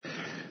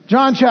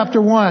John chapter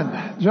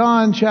 1.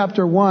 John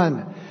chapter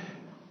 1.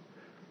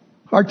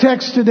 Our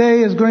text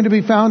today is going to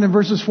be found in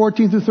verses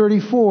 14 through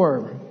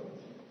 34.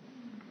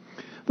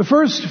 The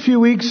first few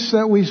weeks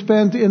that we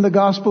spent in the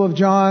Gospel of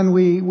John,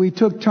 we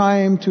took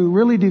time to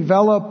really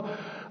develop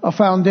a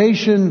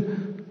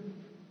foundation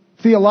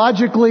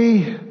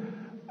theologically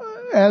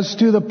as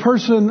to the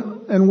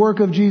person and work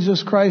of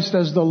Jesus Christ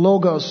as the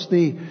Logos,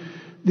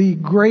 the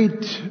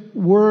great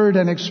word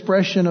and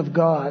expression of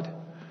God.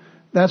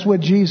 That's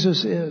what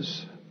Jesus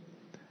is,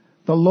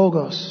 the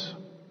Logos.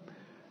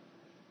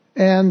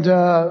 And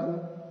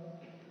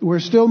we're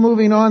still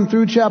moving on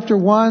through chapter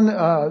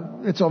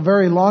 1. It's a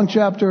very long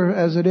chapter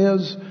as it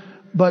is,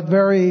 but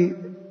very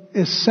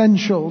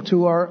essential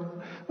to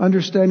our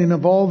understanding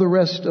of all the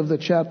rest of the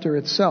chapter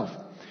itself.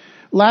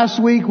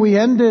 Last week we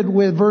ended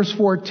with verse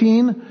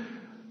 14.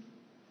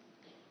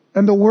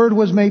 And the Word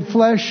was made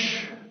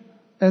flesh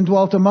and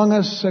dwelt among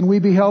us, and we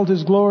beheld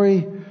His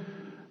glory.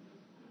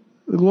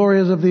 The glory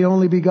is of the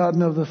only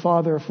begotten of the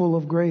Father, full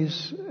of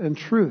grace and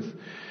truth.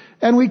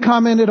 And we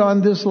commented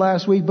on this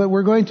last week, but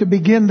we're going to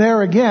begin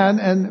there again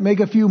and make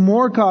a few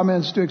more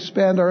comments to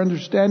expand our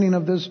understanding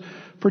of this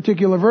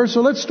particular verse.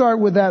 So let's start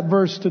with that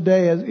verse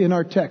today in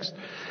our text.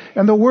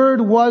 And the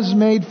Word was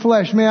made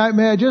flesh. May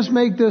I just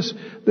make this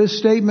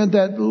statement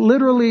that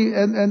literally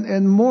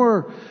and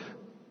more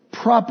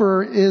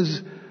proper is,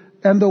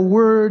 and the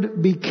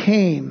Word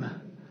became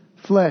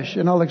flesh.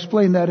 And I'll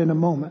explain that in a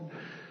moment.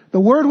 The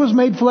Word was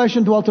made flesh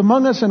and dwelt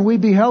among us, and we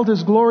beheld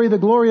His glory. The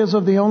glory is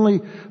of the only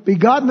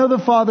begotten of the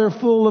Father,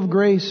 full of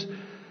grace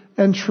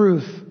and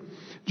truth.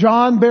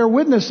 John bare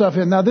witness of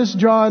Him. Now this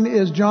John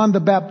is John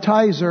the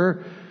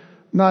Baptizer,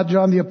 not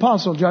John the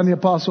Apostle. John the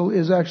Apostle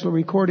is actually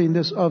recording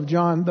this of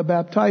John the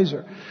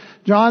Baptizer.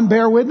 John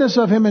bare witness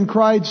of Him and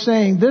cried,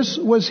 saying, This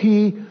was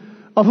He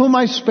of whom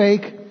I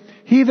spake.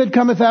 He that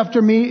cometh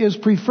after me is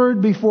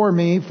preferred before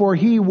me, for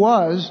He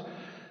was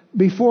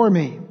before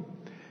me.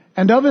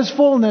 And of His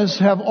fullness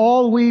have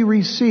all we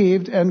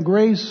received, and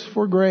grace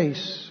for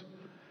grace.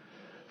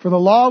 For the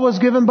law was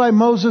given by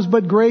Moses,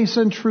 but grace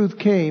and truth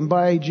came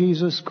by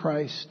Jesus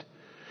Christ.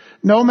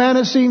 No man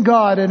has seen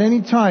God at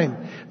any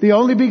time. The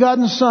only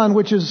begotten Son,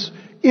 which is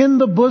in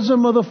the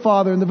bosom of the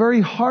Father, in the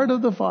very heart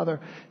of the Father,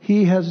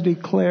 He has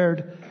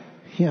declared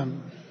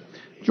Him.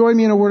 Join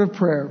me in a word of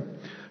prayer.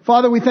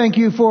 Father, we thank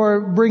You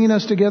for bringing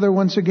us together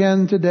once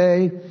again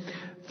today.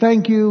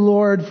 Thank You,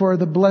 Lord, for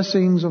the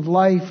blessings of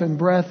life and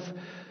breath,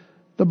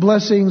 the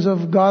blessings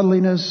of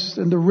godliness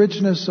and the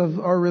richness of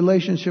our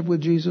relationship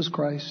with Jesus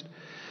Christ.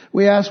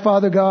 We ask,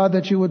 Father God,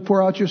 that You would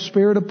pour out Your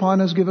Spirit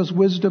upon us, give us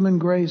wisdom and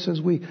grace as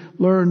we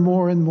learn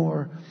more and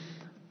more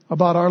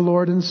about our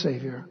Lord and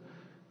Savior.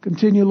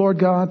 Continue, Lord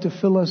God, to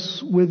fill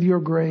us with Your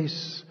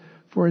grace,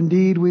 for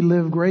indeed we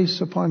live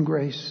grace upon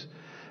grace,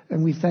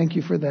 and we thank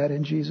You for that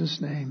in Jesus'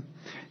 name.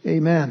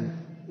 Amen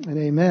and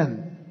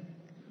amen.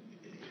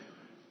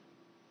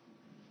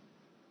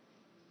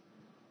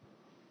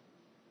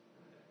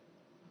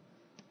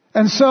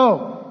 And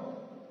so,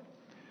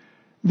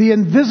 the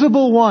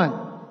invisible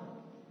one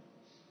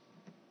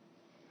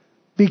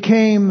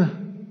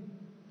became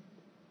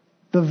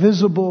the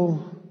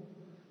visible,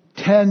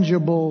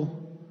 tangible,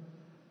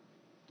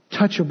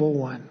 touchable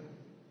one.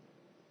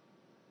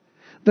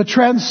 The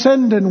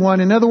transcendent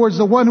one, in other words,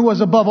 the one who was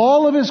above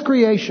all of His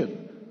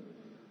creation,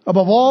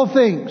 above all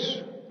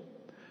things.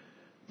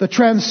 The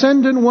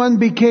transcendent one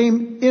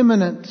became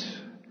immanent,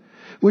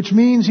 which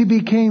means He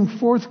became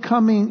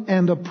forthcoming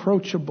and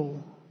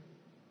approachable.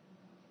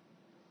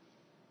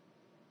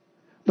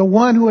 The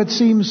one who had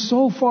seemed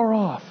so far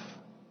off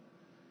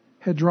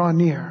had drawn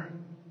near.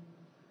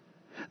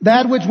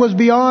 That which was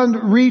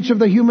beyond reach of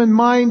the human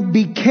mind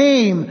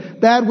became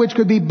that which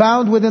could be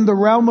bound within the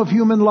realm of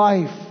human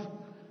life.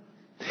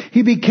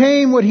 He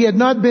became what He had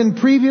not been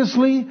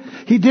previously.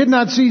 He did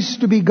not cease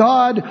to be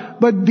God,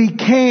 but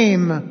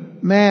became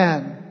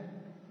man.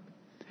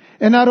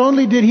 And not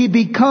only did He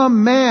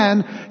become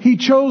man, He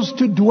chose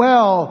to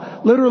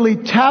dwell, literally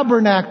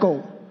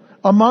tabernacle,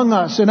 among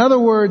us. In other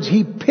words,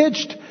 He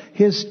pitched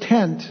His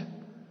tent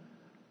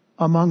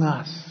among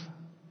us.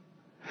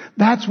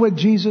 That's what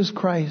Jesus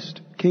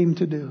Christ came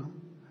to do.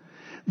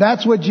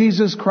 That's what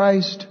Jesus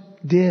Christ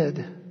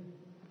did.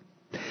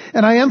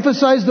 And I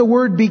emphasize the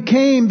word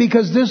became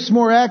because this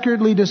more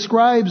accurately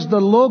describes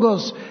the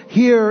Logos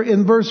here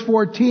in verse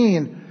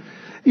 14.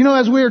 You know,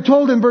 as we are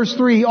told in verse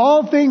 3,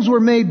 all things were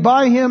made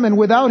by Him, and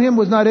without Him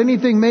was not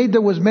anything made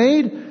that was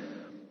made.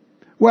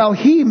 Well,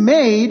 He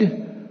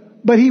made,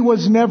 but He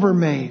was never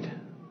made.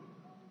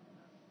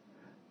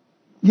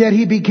 Yet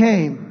He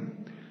became.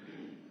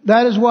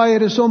 That is why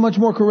it is so much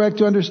more correct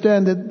to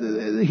understand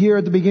that here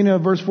at the beginning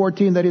of verse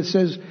 14 that it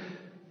says,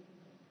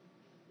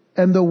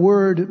 and the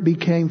Word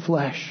became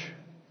flesh.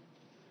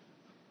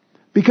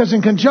 Because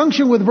in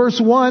conjunction with verse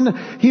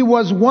 1, He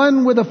was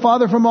one with the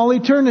Father from all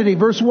eternity.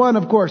 Verse 1,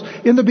 of course,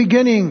 in the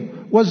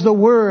beginning was the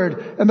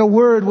Word, and the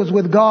Word was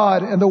with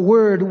God, and the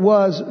Word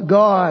was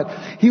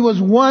God. He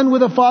was one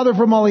with the Father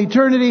from all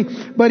eternity,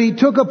 but He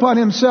took upon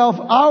Himself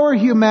our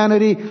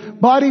humanity,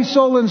 body,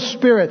 soul, and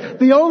spirit.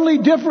 The only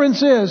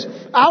difference is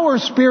our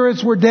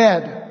spirits were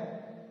dead.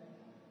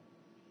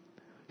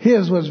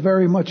 His was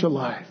very much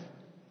alive.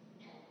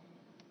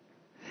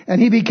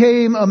 And He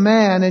became a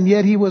man, and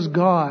yet He was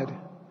God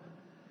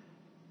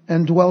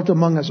and dwelt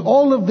among us.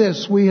 All of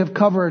this we have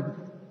covered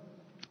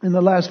in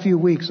the last few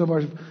weeks of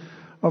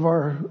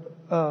our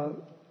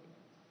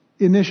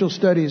initial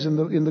studies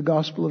in the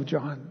Gospel of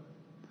John.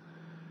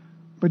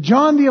 But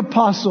John the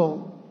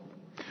Apostle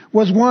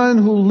was one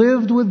who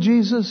lived with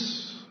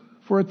Jesus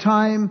for a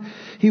time.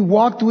 He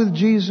walked with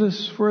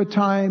Jesus for a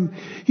time.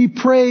 He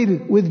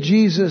prayed with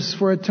Jesus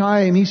for a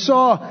time. He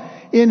saw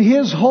in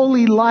his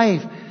holy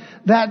life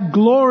that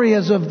glory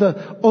as of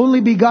the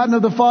only begotten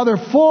of the Father,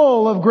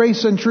 full of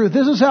grace and truth.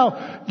 This is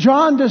how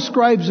John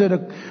describes it,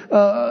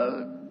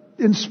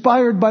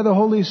 inspired by the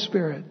Holy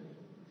Spirit.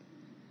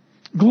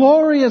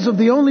 Glory as of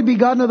the only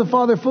begotten of the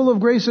Father, full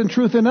of grace and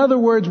truth. In other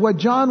words, what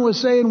John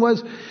was saying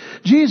was,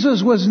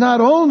 Jesus was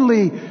not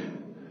only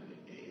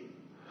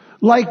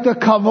like the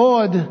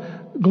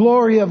kavod,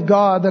 glory of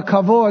God. The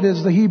kavod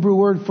is the Hebrew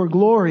word for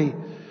glory.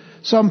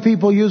 Some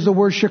people use the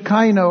word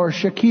Shekinah or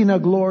Shekinah,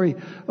 glory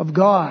of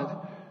God.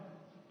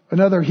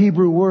 Another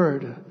Hebrew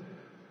word.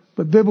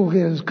 But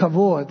biblically it is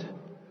kavod.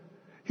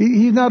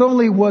 He not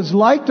only was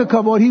like the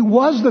kavod, He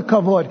was the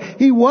kavod.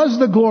 He was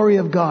the glory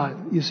of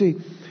God. You see,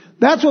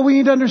 that's what we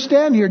need to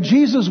understand here.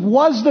 Jesus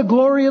was the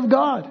glory of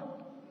God.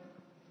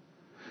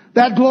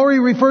 That glory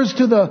refers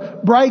to the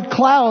bright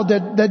cloud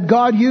that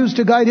God used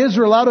to guide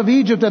Israel out of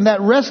Egypt, and that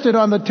rested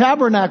on the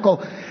tabernacle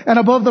and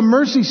above the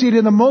mercy seat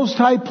in the most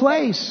high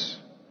place.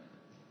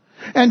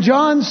 And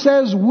John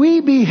says,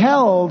 we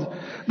beheld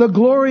the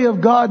glory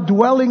of God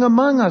dwelling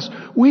among us.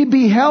 We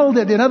beheld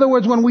it. In other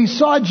words, when we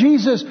saw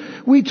Jesus,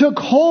 we took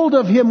hold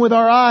of Him with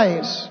our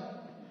eyes.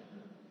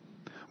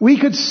 We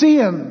could see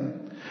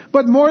Him.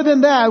 But more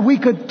than that, we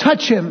could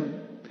touch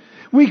Him.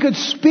 We could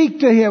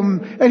speak to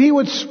Him and He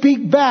would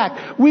speak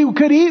back. We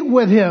could eat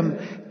with Him.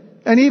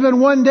 And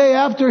even one day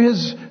after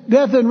His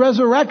death and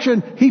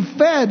resurrection, He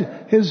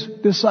fed His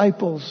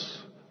disciples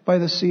by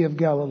the Sea of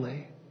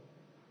Galilee.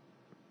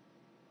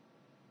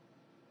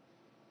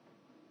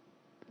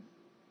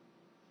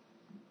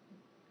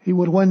 He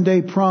would one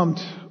day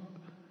prompt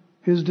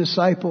His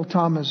disciple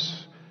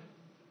Thomas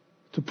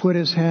to put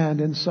his hand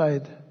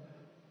inside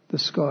the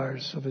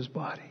scars of His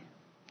body.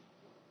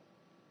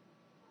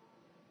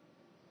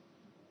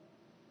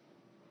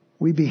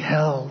 We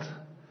beheld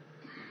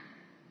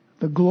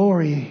the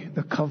glory,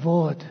 the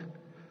kavod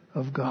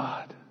of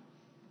God.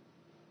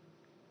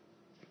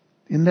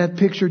 In that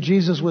picture,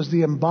 Jesus was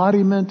the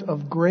embodiment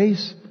of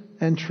grace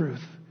and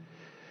truth.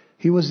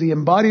 He was the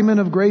embodiment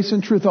of grace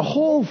and truth, the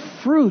whole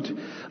fruit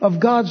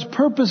of God's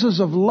purposes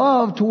of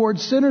love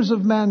towards sinners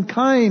of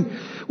mankind,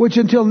 which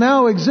until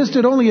now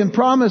existed only in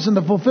promise, and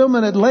the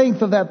fulfillment at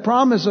length of that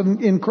promise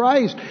in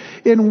Christ.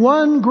 In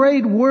one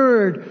great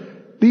word,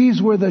 these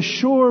were the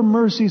sure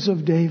mercies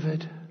of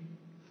David.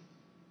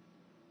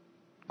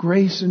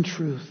 Grace and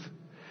truth.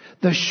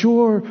 The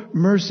sure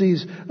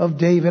mercies of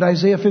David.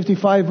 Isaiah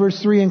 55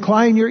 verse 3,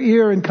 incline your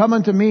ear and come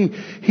unto me.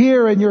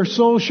 Hear and your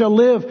soul shall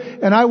live.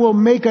 And I will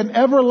make an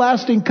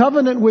everlasting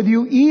covenant with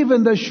you,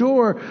 even the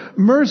sure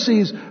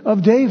mercies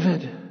of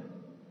David.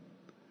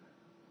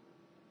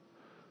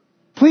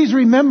 Please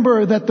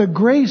remember that the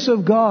grace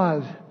of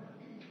God,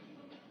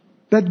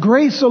 that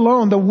grace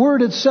alone, the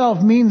word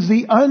itself, means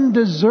the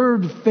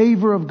undeserved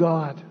favor of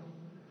God.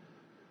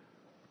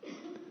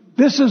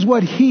 This is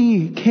what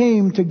He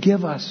came to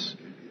give us.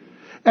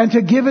 And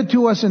to give it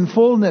to us in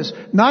fullness.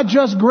 Not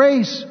just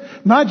grace,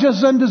 not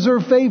just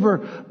undeserved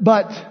favor,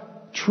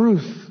 but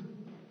truth.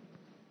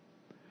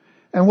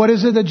 And what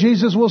is it that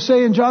Jesus will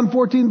say in John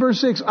 14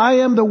 verse 6? I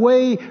am the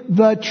way,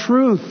 the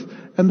truth,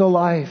 and the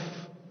life.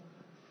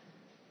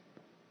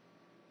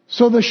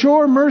 So the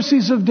sure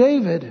mercies of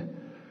David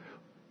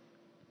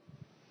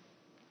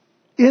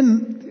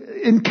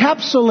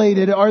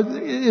encapsulated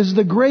is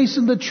the grace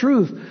and the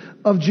truth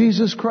of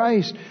Jesus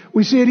Christ.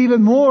 We see it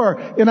even more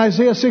in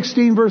Isaiah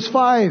 16 verse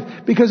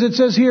 5, because it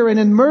says here, and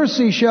in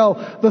mercy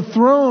shall the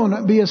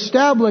throne be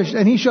established,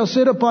 and He shall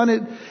sit upon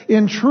it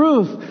in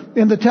truth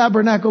in the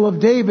tabernacle of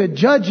David,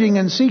 judging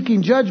and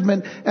seeking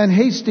judgment and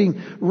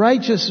hasting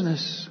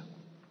righteousness.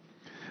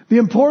 The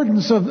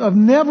importance of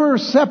never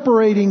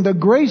separating the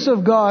grace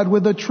of God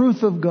with the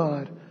truth of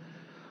God.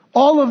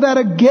 All of that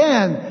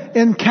again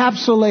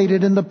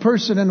encapsulated in the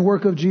person and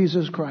work of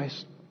Jesus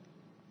Christ.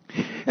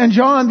 And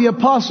John the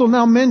Apostle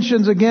now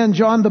mentions again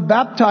John the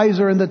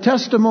Baptizer and the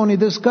testimony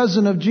this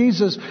cousin of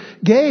Jesus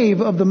gave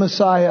of the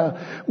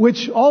Messiah,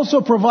 which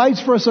also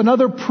provides for us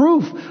another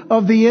proof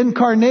of the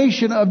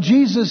incarnation of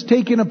Jesus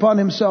taking upon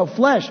Himself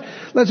flesh.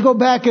 Let's go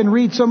back and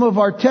read some of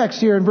our text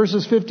here in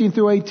verses 15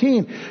 through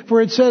 18.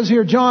 For it says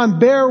here, John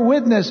bare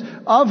witness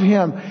of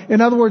Him.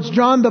 In other words,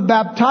 John the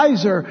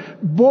Baptizer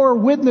bore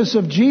witness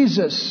of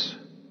Jesus,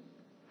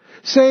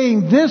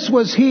 saying, this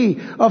was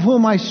he of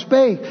whom I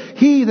spake.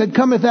 He that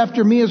cometh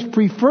after me is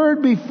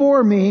preferred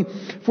before me,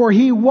 for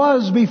he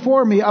was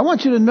before me. I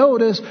want you to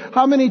notice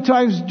how many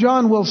times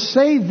John will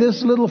say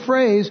this little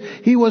phrase,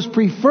 he was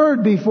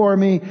preferred before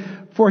me,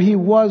 for he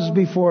was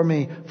before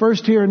me.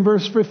 First here in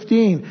verse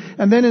 15,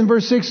 and then in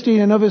verse 16,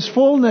 and of his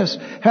fullness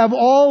have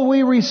all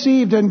we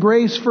received, and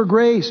grace for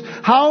grace.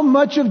 How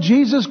much of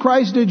Jesus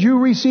Christ did you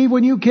receive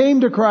when you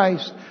came to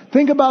Christ?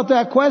 Think about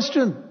that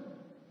question.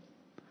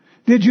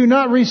 Did you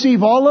not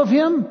receive all of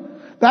him?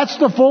 That's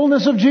the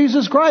fullness of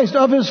Jesus Christ.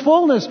 Of his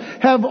fullness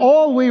have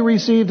all we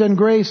received, and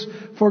grace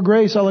for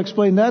grace. I'll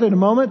explain that in a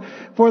moment.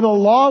 For the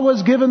law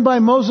was given by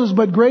Moses,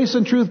 but grace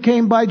and truth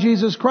came by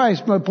Jesus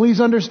Christ. But please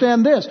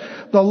understand this.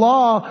 The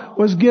law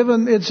was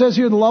given, it says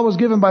here the law was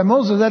given by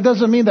Moses. That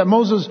doesn't mean that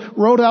Moses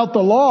wrote out the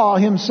law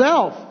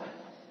himself.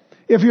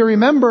 If you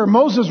remember,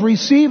 Moses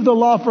received the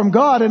law from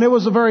God, and it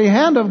was the very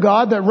hand of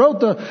God that wrote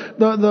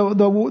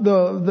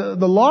the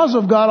laws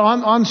of God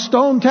on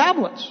stone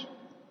tablets.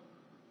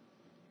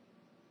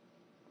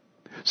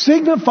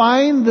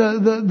 Signifying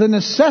the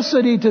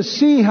necessity to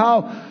see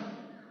how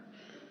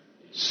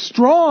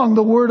strong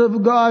the Word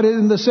of God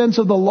in the sense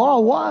of the law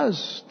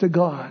was to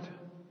God.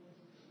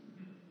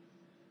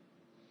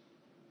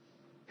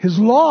 His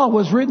law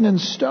was written in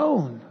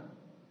stone.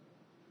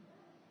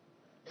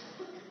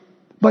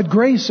 But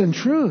grace and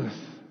truth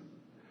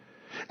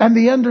and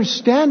the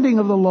understanding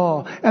of the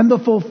law and the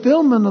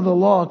fulfillment of the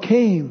law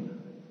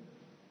came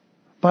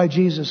by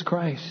Jesus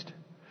Christ.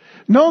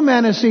 No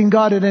man has seen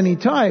God at any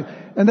time.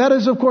 And that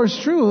is, of course,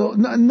 true.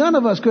 None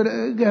of us could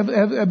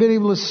have been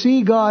able to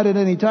see God at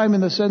any time,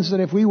 in the sense that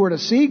if we were to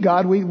see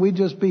God, we'd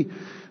just be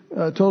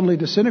totally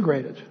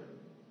disintegrated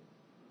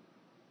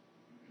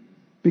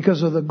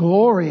because of the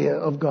glory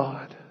of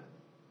God.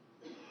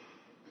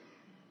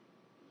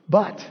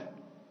 But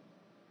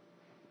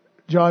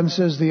John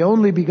says, the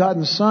only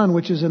begotten Son,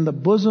 which is in the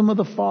bosom of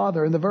the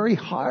Father, in the very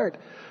heart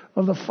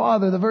of the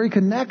Father, the very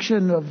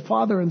connection of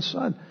Father and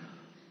Son.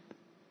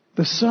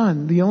 The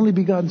Son, the only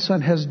begotten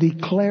Son, has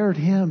declared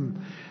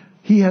him.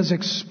 He has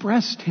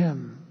expressed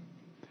him.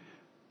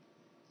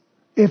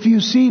 If you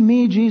see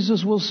me,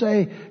 Jesus will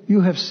say,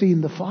 you have seen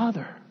the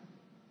Father.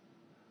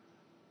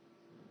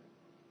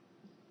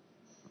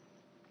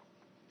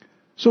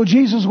 So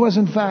Jesus was,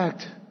 in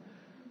fact,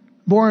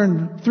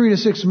 born 3 to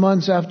 6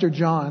 months after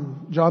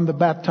John the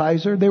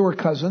Baptizer. They were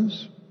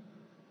cousins.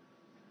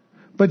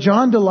 But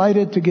John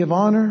delighted to give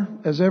honor,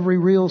 as every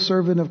real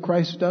servant of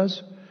Christ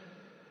does,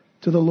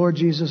 to the Lord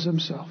Jesus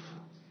himself.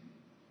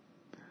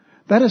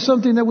 That is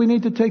something that we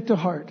need to take to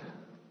heart.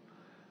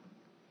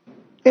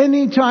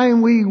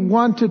 Anytime we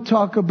want to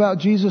talk about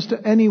Jesus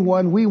to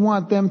anyone, we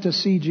want them to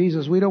see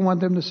Jesus. We don't want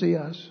them to see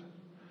us.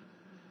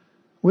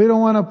 We don't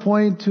want to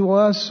point to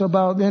us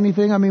about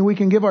anything. I mean, we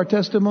can give our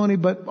testimony,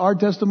 but our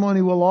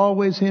testimony will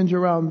always hinge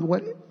around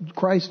what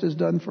Christ has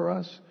done for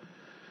us.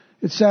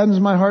 It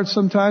saddens my heart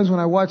sometimes when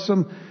I watch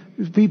some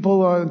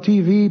people on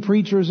TV,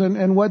 preachers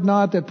and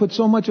whatnot, that put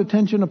so much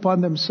attention upon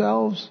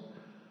themselves.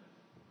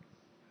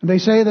 And they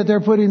say that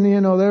they're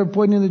they're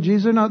pointing to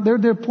Jesus.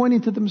 They're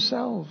pointing to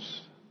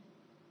themselves.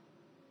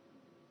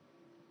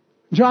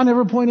 John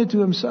never pointed to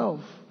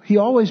himself. He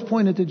always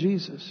pointed to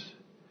Jesus.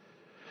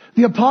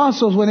 The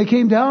apostles, when it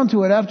came down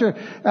to it,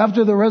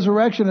 after the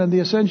resurrection and the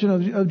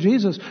ascension of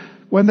Jesus,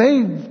 when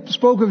they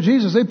spoke of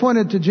Jesus, they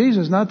pointed to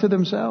Jesus, not to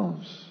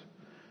themselves.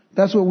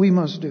 That's what we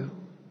must do.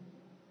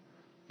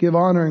 Give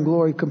honor and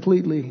glory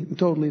completely and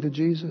totally to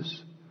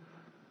Jesus.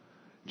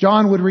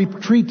 John would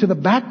retreat to the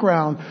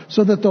background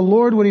so that the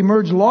Lord would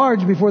emerge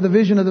large before the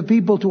vision of the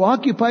people to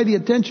occupy the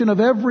attention of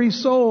every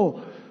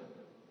soul.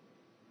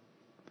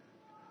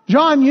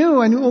 John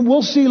knew, and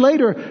we'll see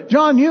later,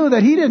 John knew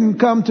that he didn't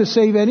come to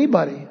save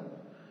anybody,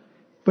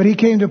 but he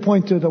came to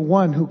point to the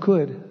one who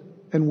could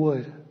and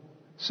would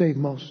save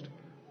most,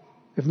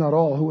 if not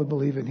all, who would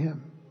believe in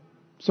him.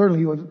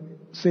 Certainly he would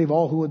save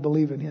all who would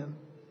believe in him.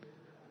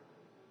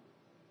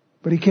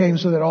 But he came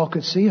so that all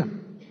could see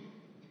him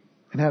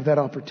and have that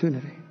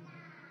opportunity.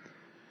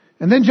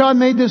 And then John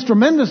made this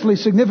tremendously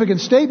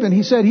significant statement.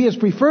 He said, he is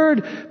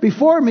preferred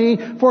before me,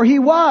 for he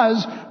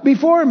was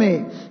before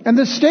me. And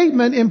this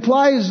statement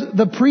implies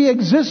the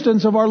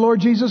pre-existence of our Lord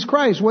Jesus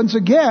Christ. Once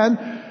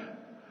again,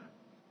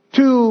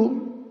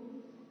 to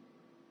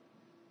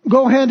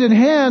go hand in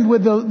hand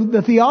with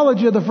the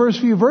theology of the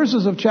first few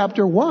verses of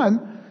chapter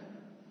 1,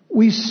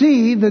 we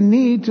see the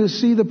need to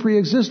see the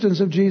pre-existence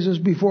of Jesus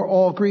before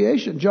all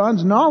creation.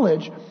 John's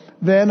knowledge,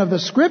 then, of the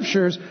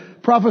Scriptures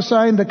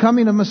prophesying the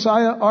coming of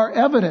Messiah are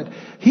evident.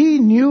 He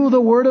knew the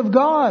Word of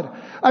God.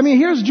 I mean,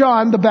 here's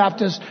John the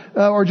Baptist,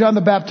 or John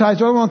the Baptizer. I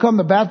don't want to call him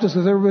the Baptist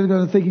because everybody's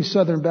going to think he's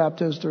Southern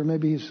Baptist or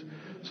maybe he's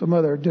some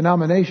other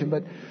denomination.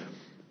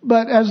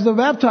 But as the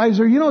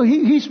baptizer,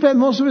 he spent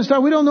most of his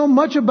time. We don't know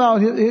much about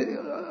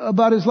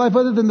his life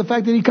other than the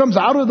fact that he comes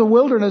out of the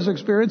wilderness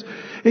experience.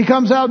 He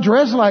comes out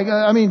dressed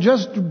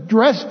just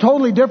dressed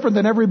totally different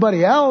than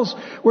everybody else.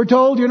 We're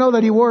told,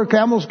 that he wore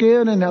camel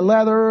skin and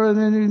leather, and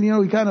then,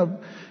 he kind of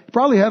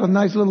Probably had a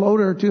nice little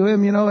odor to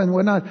him, and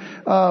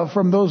whatnot,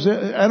 from those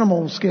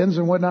animal skins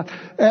and whatnot.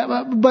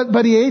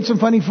 But he ate some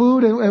funny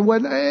food and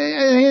whatnot,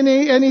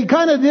 and he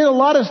kind of did a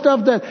lot of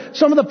stuff that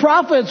some of the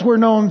prophets were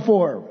known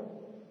for.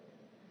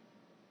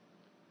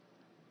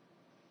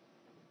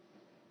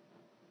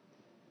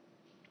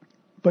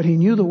 But he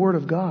knew the Word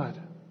of God.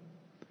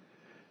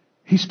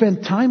 He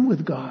spent time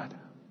with God.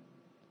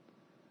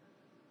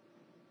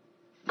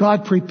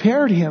 God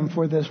prepared him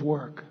for this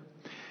work.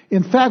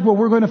 In fact, what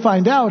we're going to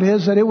find out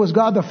is that it was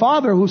God the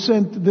Father who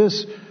sent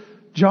this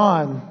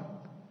John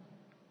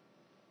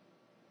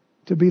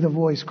to be the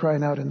voice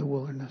crying out in the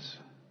wilderness.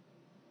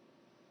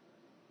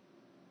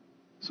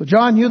 So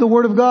John knew the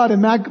Word of God in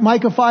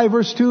Micah 5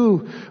 verse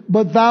 2.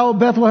 But thou,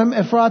 Bethlehem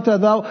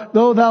Ephratah,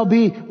 though thou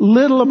be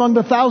little among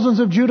the thousands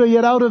of Judah,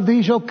 yet out of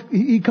thee shall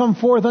he come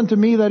forth unto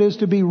me, that is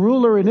to be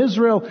ruler in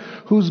Israel,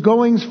 whose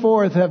goings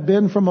forth have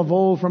been from of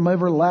old, from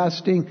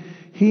everlasting.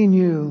 He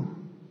knew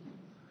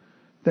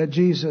that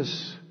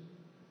Jesus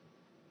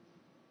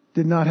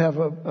did not have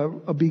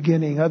a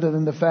beginning, other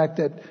than the fact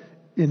that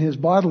in his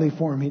bodily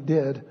form he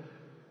did.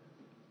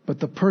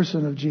 But the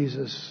person of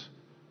Jesus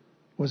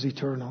was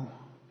eternal.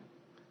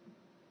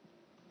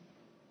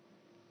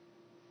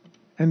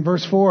 In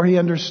verse 4, he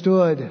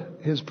understood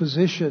his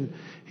position.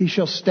 He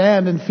shall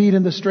stand and feed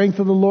in the strength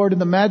of the Lord, in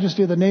the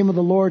majesty of the name of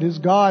the Lord his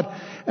God,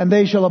 and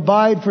they shall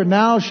abide, for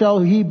now shall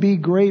he be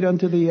great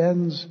unto the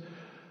ends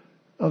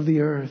of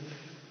the earth.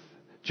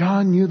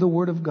 John knew the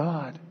Word of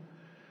God.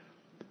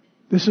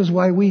 This is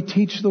why we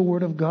teach the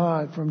Word of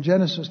God from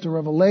Genesis to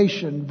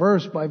Revelation,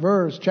 verse by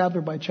verse, chapter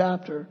by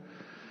chapter,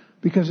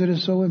 because it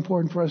is so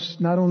important for us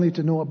not only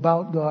to know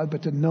about God,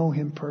 but to know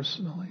Him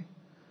personally.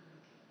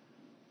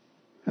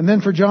 And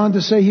then for John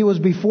to say he was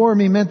before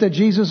me meant that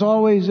Jesus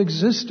always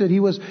existed. He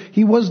was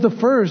the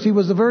first. He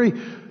was the very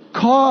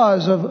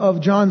cause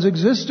of John's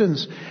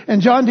existence.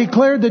 And John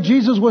declared that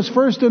Jesus was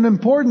first in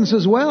importance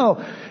as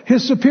well.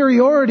 His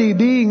superiority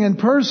being in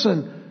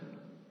person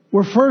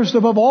were first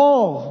above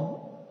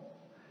all.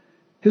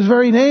 His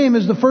very name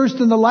is the first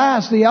and the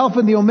last, the Alpha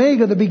and the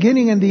Omega, the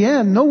beginning and the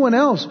end. No one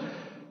else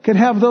can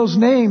have those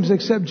names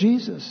except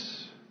Jesus.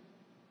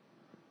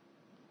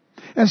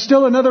 And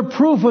still another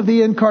proof of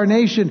the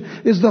incarnation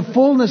is the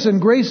fullness and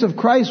grace of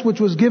Christ which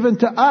was given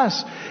to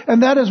us.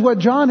 And that is what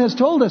John has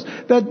told us,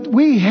 that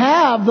we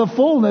have the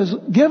fullness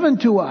given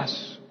to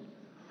us.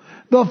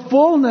 The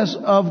fullness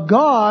of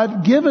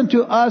God given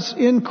to us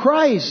in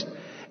Christ.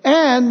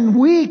 And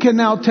we can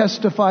now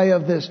testify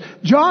of this.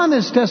 John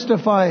is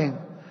testifying.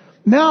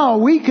 Now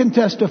we can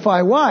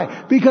testify.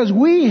 Why? Because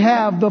we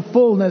have the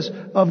fullness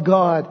of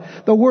God.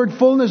 The word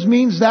fullness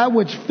means that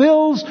which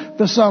fills,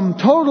 the sum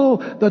total,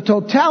 the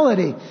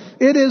totality.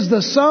 It is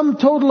the sum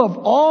total of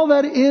all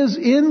that is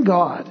in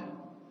God.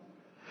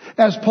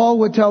 As Paul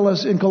would tell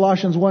us in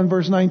Colossians 1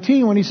 verse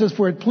 19 when he says,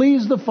 "For it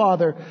pleased the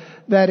Father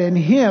that in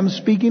Him,"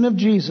 speaking of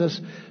Jesus,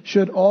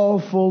 "should all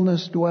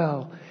fullness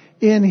dwell."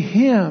 In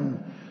Him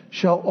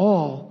shall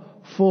all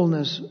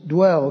fullness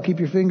dwell. Keep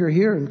your finger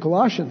here in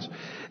Colossians.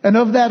 And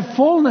of that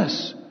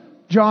fullness,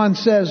 John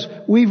says,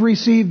 we've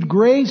received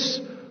grace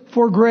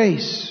for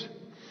grace.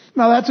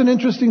 Now that's an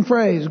interesting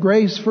phrase,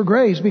 grace for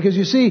grace, because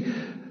you see,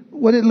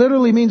 what it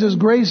literally means is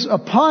grace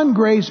upon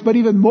grace, but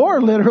even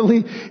more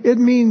literally, it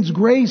means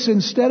grace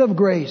instead of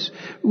grace.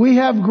 We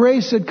have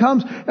grace that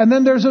comes, and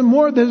then there's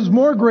more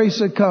grace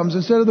that comes.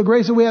 Instead of the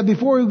grace that we had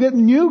before, we get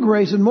new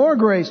grace and more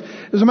grace.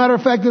 As a matter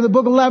of fact, in the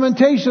book of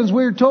Lamentations,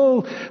 we're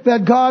told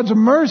that God's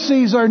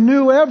mercies are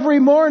new every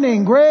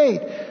morning.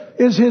 Great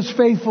is His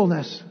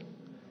faithfulness.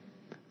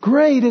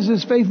 Great is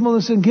His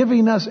faithfulness in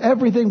giving us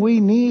everything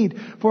we need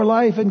for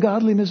life and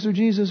godliness through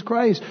Jesus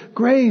Christ.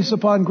 Grace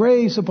upon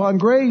grace upon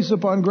grace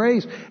upon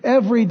grace.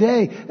 Every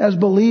day as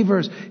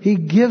believers, He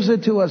gives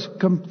it to us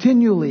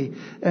continually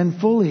and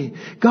fully.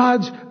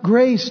 God's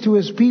grace to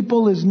His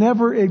people is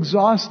never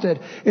exhausted.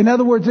 In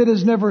other words, it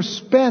is never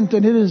spent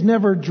and it is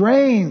never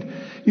drained.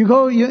 You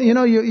go,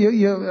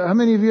 how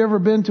many of you ever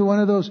been to one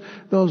of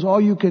those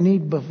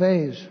all-you-can-eat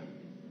buffets?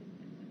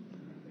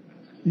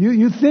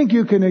 You think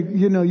you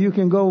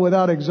can go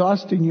without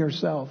exhausting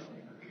yourself.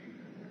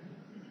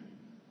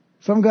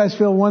 Some guys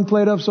fill one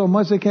plate up so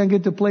much they can't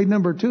get to plate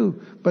number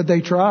 2, but they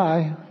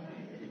try.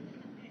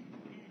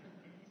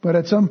 But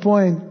at some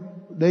point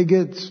they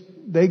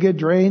get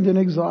drained and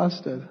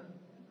exhausted.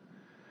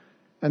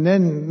 And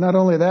then not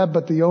only that,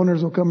 but the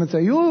owners will come and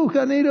say, "You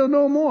can eat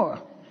no more.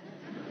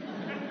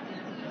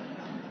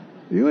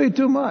 You eat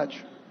too much."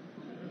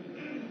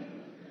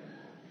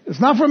 It's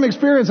not from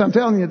experience, I'm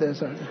telling you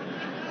this.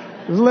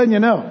 Just letting you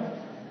know.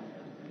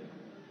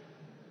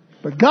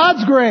 But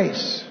God's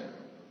grace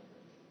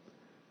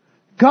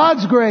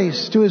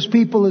to His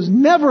people is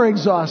never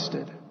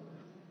exhausted.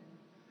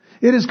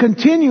 It is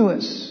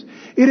continuous.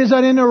 It is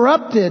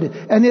uninterrupted,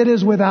 and it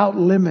is without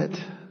limit.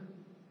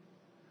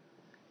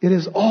 It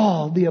is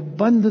all the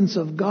abundance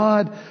of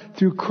God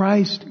through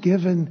Christ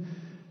given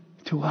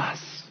to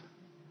us.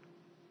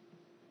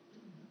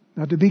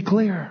 Now, to be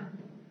clear,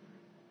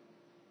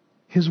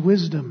 His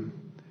wisdom,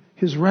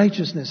 His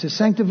righteousness, His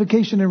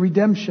sanctification and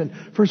redemption.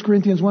 1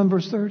 Corinthians 1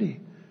 verse 30.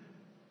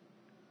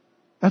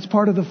 That's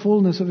part of the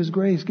fullness of His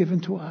grace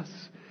given to us.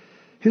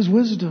 His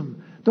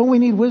wisdom. Don't we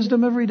need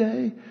wisdom every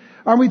day?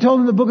 Aren't we told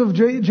in the book of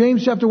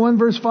James chapter 1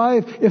 verse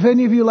 5, if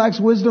any of you lacks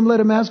wisdom,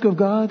 let him ask of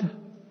God,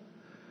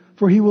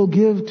 for He will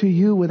give to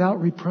you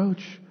without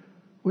reproach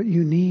what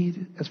you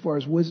need as far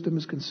as wisdom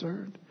is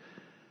concerned.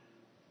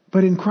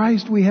 But in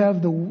Christ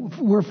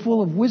we're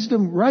full of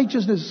wisdom,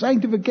 righteousness,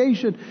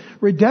 sanctification,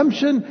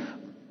 redemption,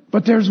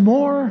 but there's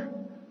more.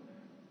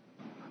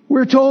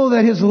 We're told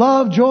that His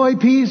love, joy,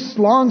 peace,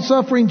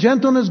 long-suffering,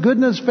 gentleness,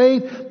 goodness,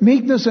 faith,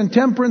 meekness, and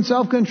temperance,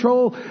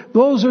 self-control,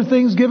 those are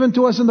things given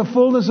to us in the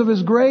fullness of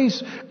His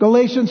grace.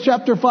 Galatians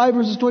chapter 5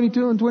 verses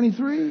 22 and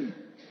 23.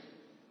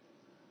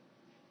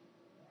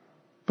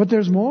 But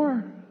there's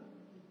more.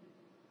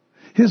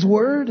 His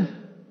Word,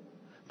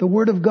 the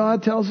Word of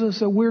God tells us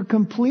that we're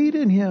complete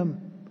in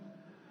Him.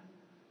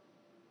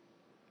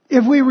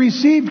 If we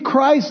received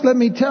Christ, let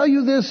me tell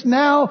you this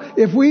now,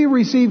 if we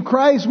receive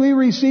Christ, we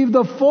receive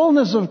the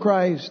fullness of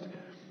Christ.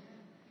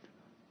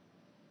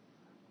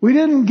 We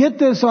didn't get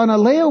this on a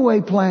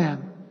layaway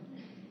plan.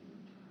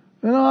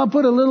 I'll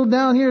put a little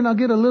down here and I'll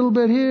get a little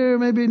bit here.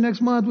 Maybe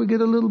next month we get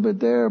a little bit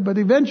there. But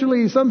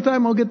eventually,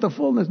 sometime I'll get the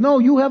fullness. No,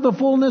 you have the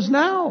fullness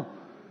now.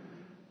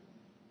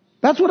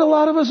 That's what a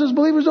lot of us as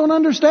believers don't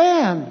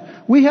understand.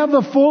 We have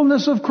the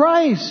fullness of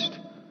Christ.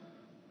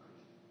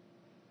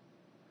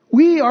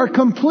 We are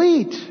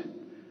complete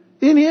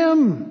in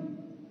Him.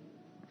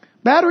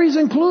 Batteries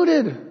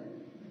included.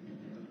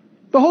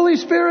 The Holy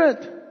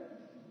Spirit.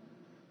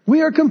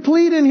 We are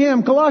complete in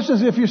Him.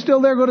 Colossians, if you're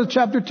still there, go to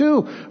chapter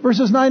 2,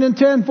 verses 9 and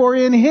 10. For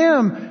in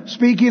Him,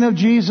 speaking of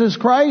Jesus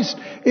Christ,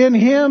 in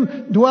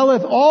Him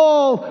dwelleth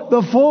all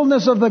the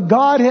fullness of the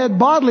Godhead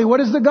bodily.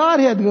 What is the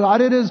Godhead? The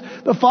Godhead is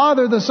the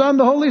Father, the Son,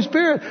 the Holy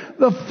Spirit.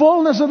 The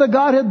fullness of the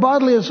Godhead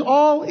bodily is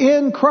all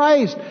in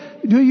Christ.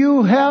 Do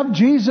you have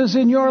Jesus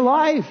in your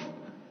life?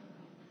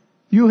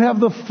 You have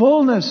the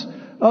fullness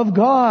of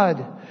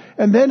God.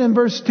 And then in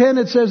verse 10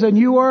 it says, and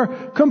you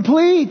are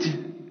complete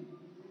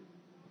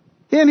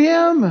in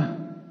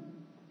Him,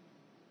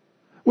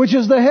 which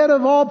is the head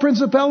of all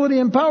principality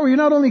and power. You're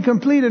not only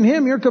complete in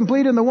Him, you're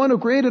complete in the one who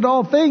created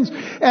all things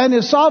and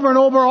is sovereign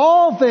over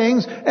all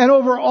things and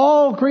over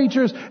all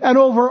creatures and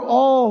over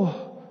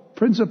all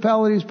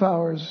principalities,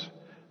 powers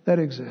that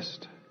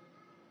exist.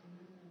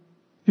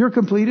 You're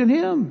complete in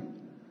Him.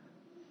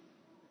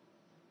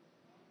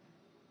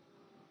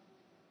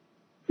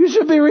 You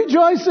should be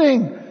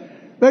rejoicing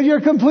that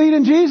you're complete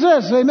in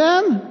Jesus.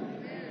 Amen?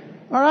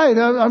 All right,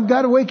 I've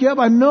got to wake you up.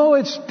 I know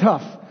it's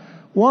tough.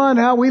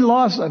 We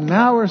lost an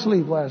hour's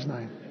sleep last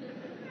night.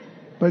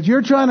 But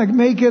you're trying to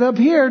make it up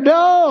here.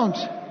 Don't!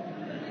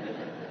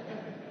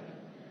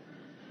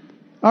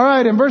 All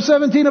right, in verse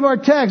 17 of our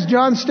text,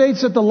 John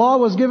states that the law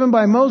was given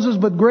by Moses,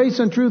 but grace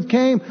and truth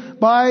came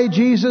by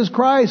Jesus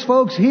Christ.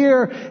 Folks,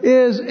 here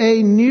is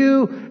a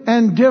new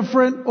and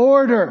different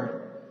order.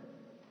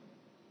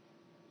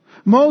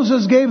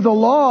 Moses gave the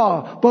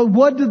law, but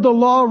what did the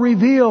law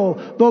reveal?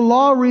 The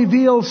law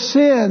reveals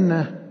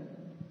sin.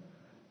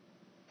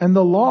 And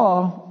the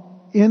law,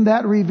 in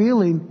that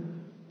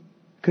revealing,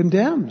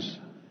 condemns.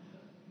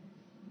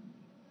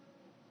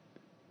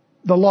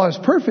 The law is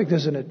perfect,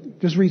 isn't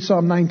it? Just read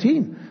Psalm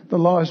 19. The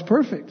law is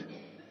perfect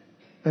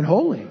and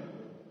holy.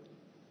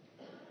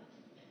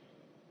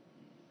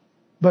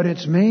 But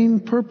its main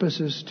purpose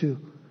is to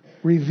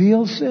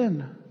reveal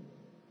sin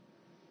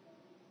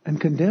and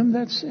condemn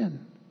that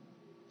sin.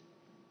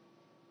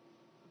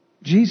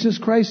 Jesus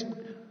Christ,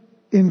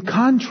 in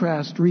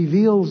contrast,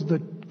 reveals the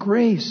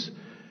grace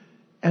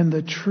and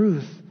the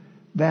truth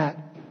that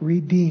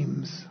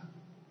redeems.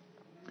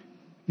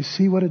 You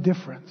see what a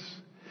difference.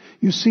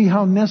 You see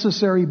how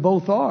necessary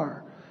both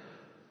are.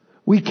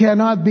 We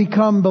cannot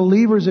become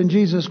believers in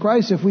Jesus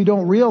Christ if we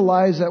don't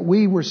realize that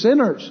we were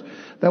sinners,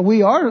 that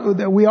we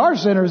are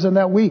sinners, and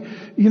that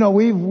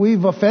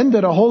we've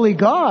offended a holy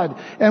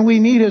God, and we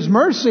need His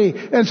mercy.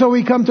 And so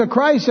we come to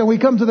Christ and we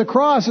come to the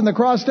cross, and the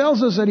cross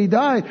tells us that He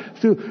died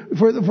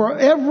for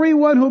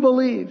everyone who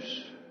believes.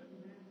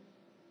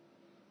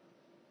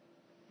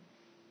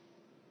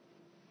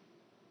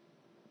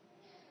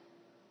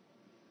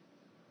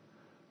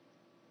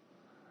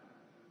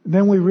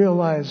 Then we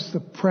realize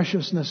the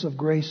preciousness of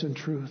grace and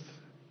truth.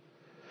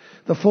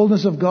 The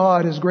fullness of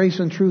God, His grace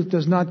and truth,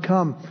 does not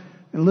come,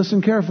 and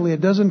listen carefully, it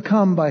doesn't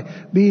come by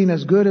being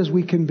as good as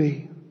we can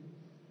be.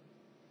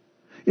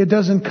 It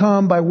doesn't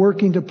come by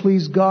working to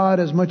please God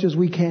as much as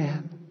we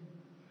can.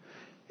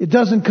 It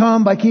doesn't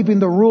come by keeping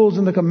the rules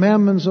and the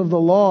commandments of the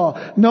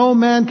law. No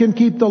man can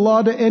keep the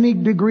law to any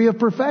degree of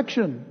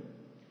perfection.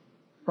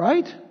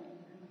 Right?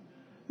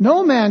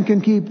 No man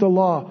can keep the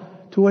law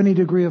to any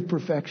degree of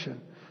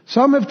perfection.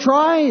 Some have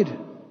tried.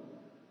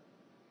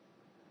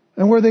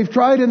 And where they've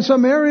tried in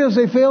some areas,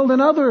 they failed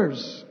in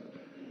others.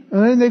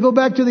 And then they go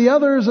back to the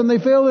others and they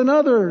fail in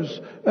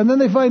others. And then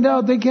they find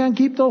out they can't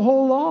keep the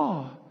whole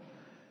law.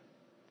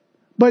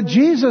 But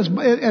Jesus,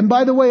 and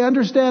by the way,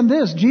 understand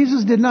this,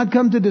 Jesus did not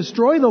come to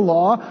destroy the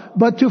law,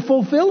 but to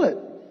fulfill it.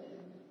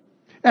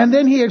 And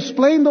then He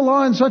explained the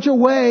law in such a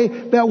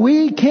way that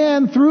we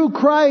can, through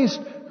Christ,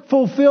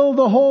 fulfill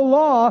the whole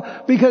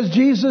law, because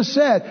Jesus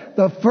said,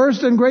 the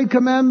first and great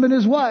commandment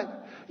is what?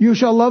 You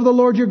shall love the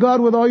Lord your God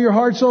with all your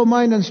heart, soul,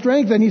 mind, and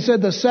strength. And He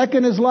said the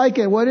second is like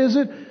it. What is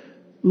it?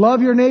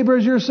 Love your neighbor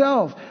as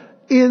yourself.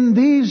 In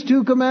these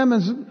two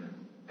commandments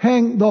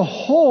hang the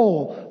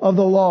whole of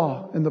the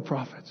law and the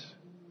prophets.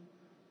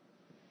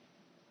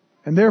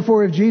 And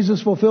therefore, if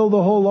Jesus fulfilled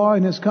the whole law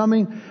in His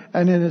coming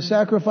and in His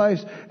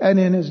sacrifice and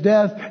in His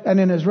death and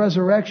in His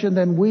resurrection,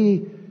 then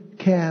we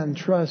can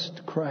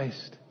trust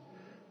Christ,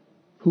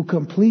 who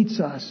completes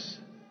us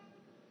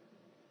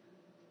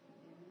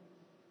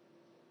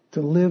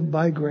to live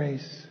by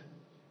grace,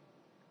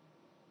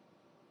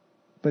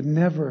 but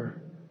never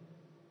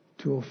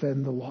to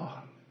offend the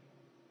law.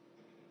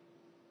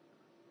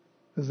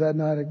 Does that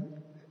not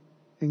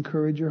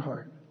encourage your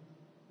heart?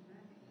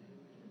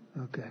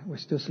 Okay, we're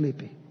still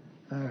sleepy.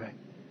 All right.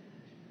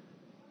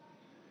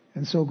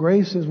 And so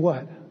grace is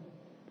what?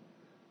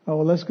 Oh,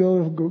 well, let's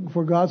go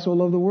for God so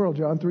loved the world,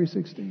 John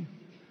 3:16.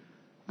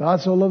 God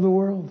so loved the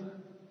world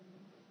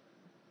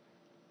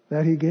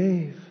that He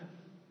gave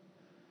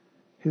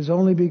His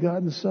only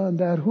begotten Son,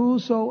 that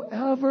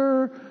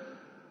whosoever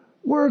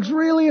works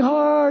really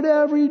hard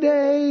every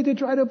day to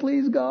try to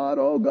please God.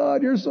 Oh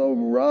God, you're so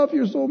rough,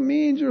 you're so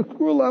mean, you're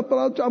cruel,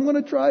 but I'm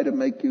going to try to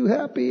make you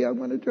happy. I'm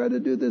going to try to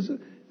do this.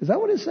 Is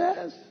that what it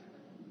says?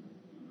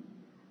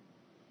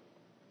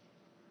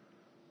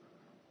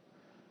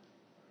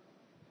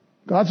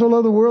 God so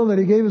loved the world that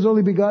He gave His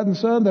only begotten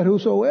Son, that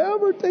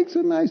whosoever takes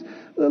a nice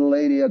little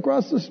lady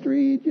across the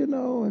street,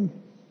 and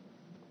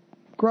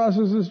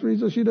crosses the street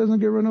so she doesn't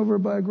get run over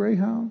by a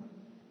greyhound.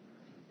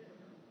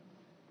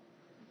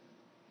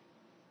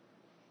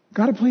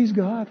 Got to please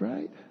God,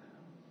 right?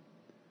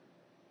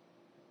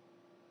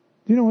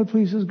 Do you know what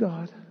pleases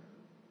God?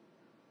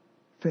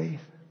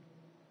 Faith,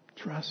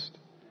 trust.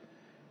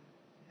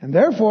 And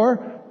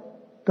therefore,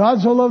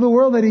 God so loved the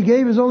world that He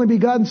gave His only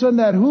begotten Son,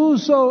 that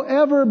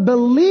whosoever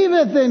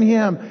believeth in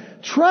Him,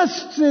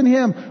 trusts in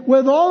Him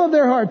with all of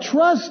their heart,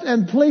 trusts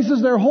and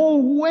places their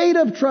whole weight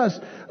of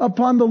trust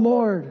upon the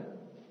Lord,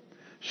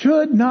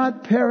 should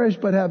not perish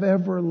but have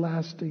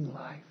everlasting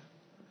life.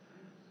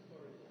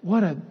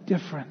 What a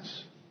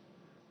difference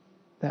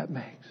that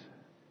makes.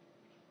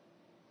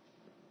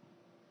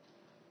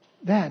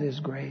 That is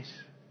grace.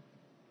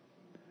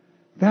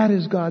 That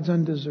is God's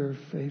undeserved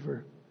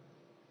favor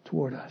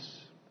toward us.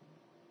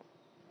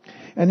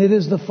 And it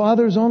is the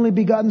Father's only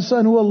begotten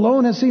Son who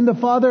alone has seen the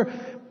Father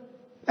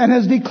and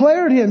has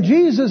declared Him.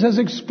 Jesus has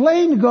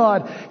explained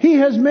God. He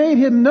has made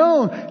Him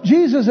known.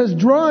 Jesus has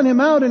drawn Him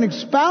out and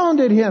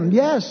expounded Him.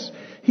 Yes,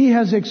 He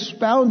has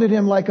expounded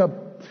Him like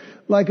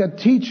a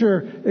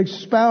teacher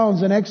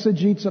expounds and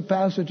exegetes a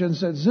passage and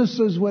says, this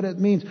is what it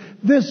means.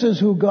 This is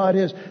who God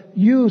is.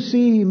 You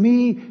see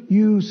me,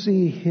 you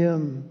see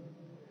Him.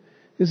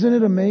 Isn't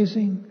it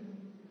amazing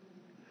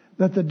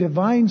that the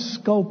divine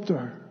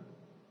sculptor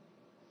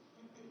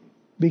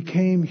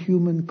became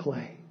human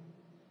clay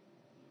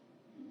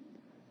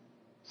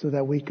so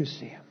that we could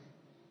see Him?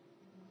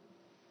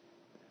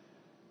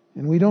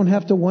 And we don't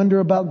have to wonder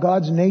about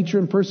God's nature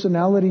and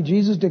personality.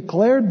 Jesus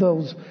declared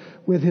those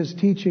with His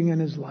teaching and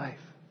His life.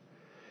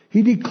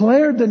 He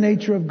declared the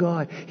nature of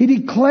God. He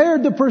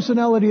declared the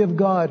personality of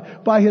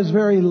God by His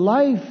very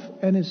life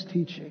and His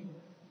teaching,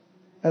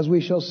 as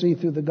we shall see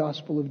through the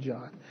Gospel of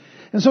John.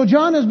 And so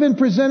John has been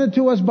presented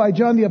to us by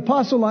John the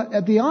Apostle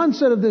at the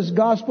onset of this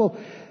Gospel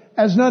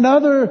as none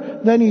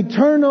other than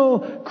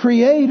eternal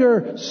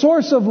Creator,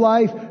 source of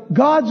life,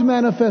 God's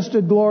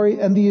manifested glory,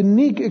 and the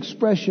unique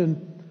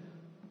expression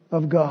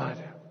of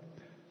God.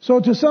 So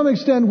to some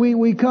extent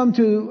we come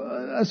to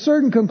a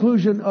certain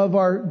conclusion of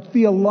our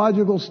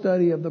theological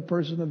study of the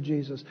person of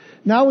Jesus.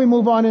 Now we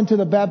move on into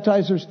the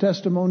baptizer's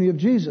testimony of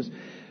Jesus.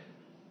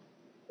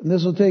 And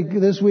this will take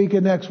this week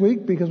and next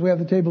week because we have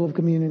the table of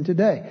communion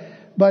today.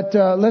 But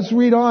let's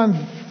read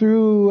on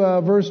through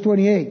verse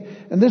 28.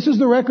 And this is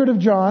the record of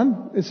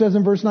John. It says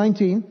in verse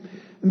 19,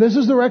 and this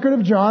is the record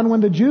of John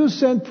when the Jews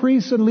sent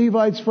priests and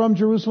Levites from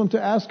Jerusalem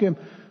to ask him,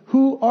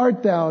 who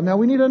art thou? Now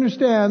we need to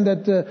understand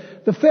that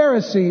the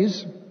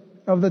Pharisees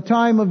of the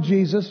time of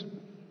Jesus,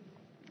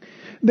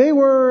 they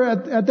were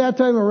at that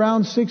time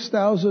around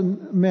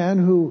 6,000 men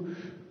who,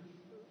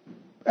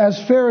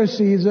 as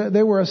Pharisees,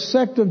 they were a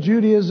sect of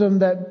Judaism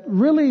that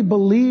really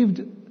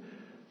believed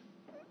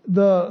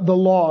the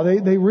law.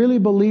 They really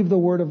believed the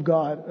Word of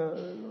God.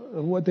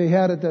 What they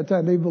had at that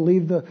time, they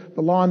believed the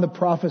law and the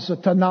prophets, the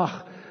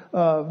Tanakh,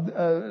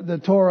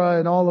 the Torah,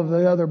 and all of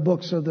the other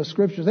books of the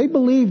Scriptures. They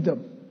believed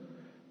them.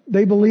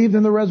 They believed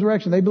in the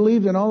resurrection. They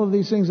believed in all of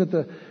these things that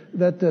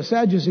the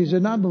Sadducees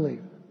did not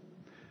believe.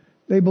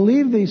 They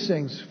believed these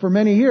things for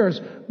many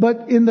years.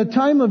 But in the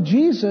time of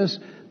Jesus,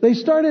 they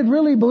started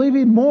really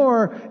believing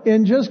more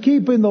in just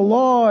keeping the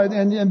law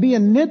and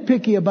being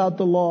nitpicky about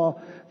the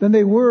law than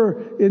they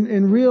were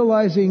in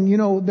realizing,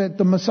 that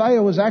the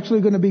Messiah was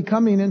actually going to be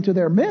coming into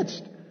their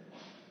midst.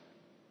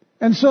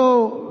 And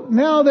so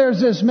now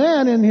there's this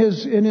man in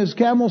his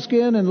camel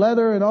skin and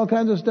leather and all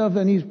kinds of stuff,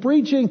 and he's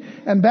preaching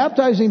and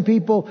baptizing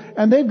people,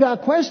 and they've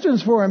got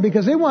questions for him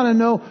because they want to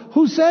know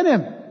who sent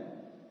him.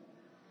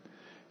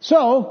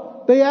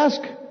 So they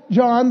ask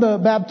John the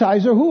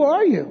baptizer, "Who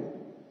are you?"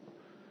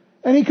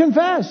 And he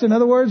confessed. In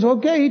other words,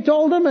 okay, he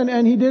told them,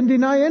 and he didn't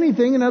deny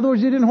anything. In other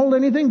words, he didn't hold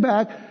anything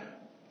back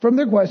from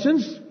their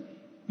questions.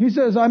 He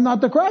says, "I'm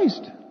not the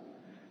Christ.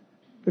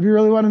 If you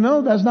really want to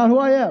know, that's not who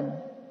I am.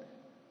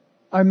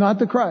 I'm not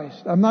the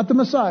Christ. I'm not the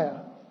Messiah."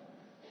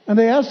 And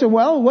they asked him,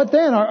 "Well, what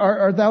then?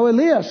 Art thou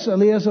Elias?"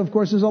 Elias, of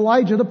course, is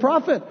Elijah the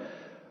prophet.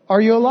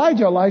 "Are you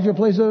Elijah?" Elijah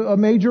plays a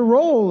major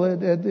role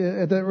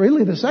at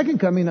really the second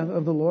coming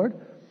of the Lord.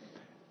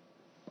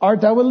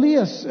 "Art thou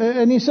Elias?"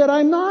 And he said,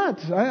 "I'm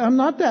not. I'm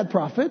not that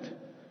prophet."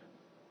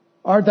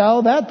 "Art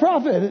thou that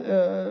prophet?"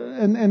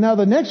 And now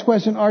the next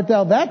question, "Art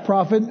thou that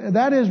prophet?"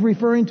 That is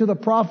referring to the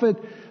prophet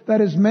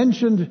that is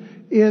mentioned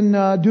in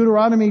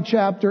Deuteronomy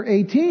chapter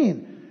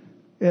 18.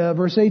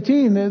 Verse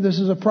 18, this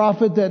is a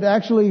prophet that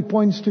actually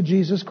points to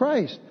Jesus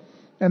Christ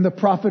and the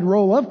prophet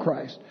role of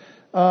Christ.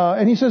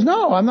 And he says,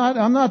 "No, I'm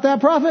not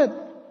that prophet."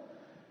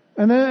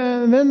 And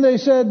then they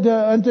said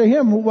unto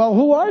him, "Well,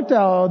 who art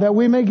thou, that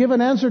we may give an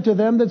answer to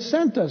them that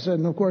sent us?"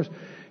 And of course,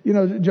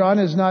 John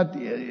is not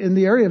in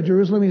the area of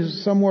Jerusalem.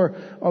 He's somewhere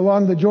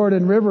along the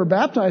Jordan River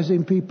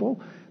baptizing people.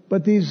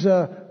 But these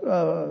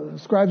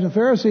scribes and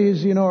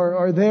Pharisees,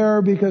 are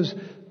there because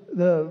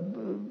the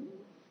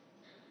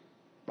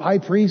high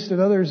priest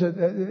and others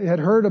had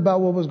heard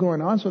about what was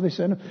going on, so they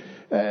sent him.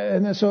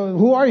 And so,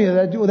 "Who are you,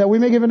 that we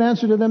may give an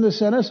answer to them that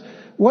sent us?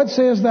 What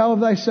sayest thou of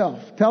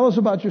thyself? Tell us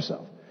about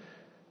yourself."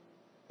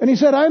 And he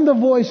said, "I'm the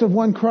voice of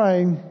one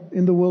crying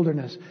in the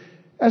wilderness."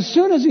 As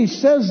soon as he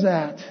says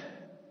that,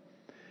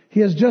 he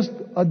has just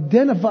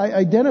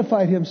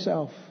identified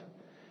himself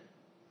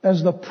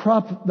as the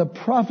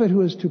prophet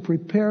who is to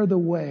prepare the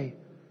way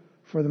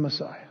for the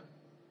Messiah.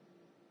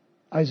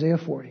 Isaiah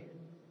 40.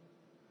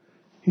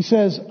 He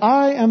says,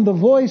 "I am the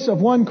voice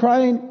of one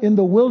crying in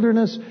the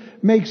wilderness,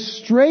 make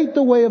straight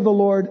the way of the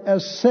Lord,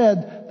 as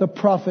said the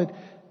prophet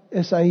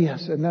Isaiah."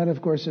 And that,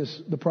 of course,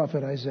 is the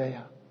prophet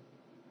Isaiah.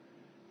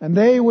 "And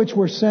they which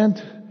were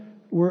sent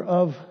were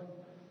of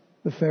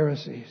the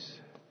Pharisees."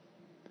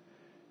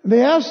 And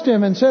they asked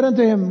him and said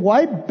unto him,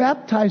 "Why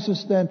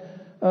baptizest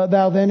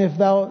thou then, if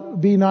thou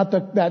be not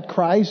that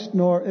Christ,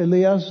 nor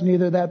Elias,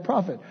 neither that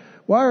prophet?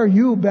 Why are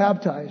you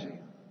baptizing?"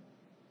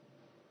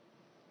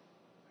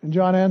 And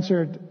John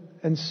answered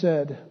and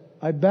said,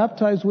 "I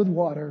baptize with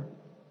water,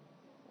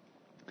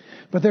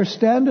 but there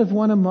standeth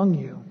one among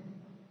you,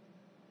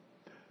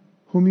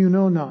 whom you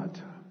know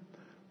not."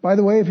 By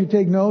the way, if you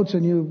take notes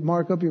and you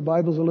mark up your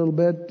Bibles a little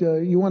bit,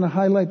 you want to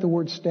highlight the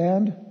word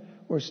stand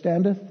or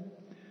standeth.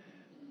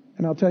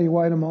 And I'll tell you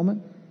why in a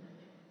moment.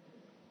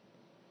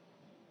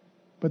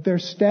 "But there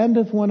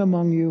standeth one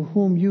among you,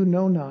 whom you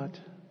know not.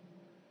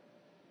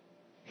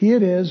 He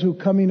it is who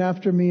coming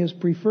after me is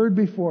preferred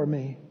before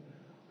me,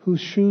 whose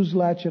shoes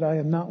latchet I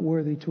am not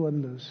worthy to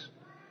unloose."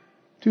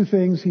 Two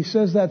things. He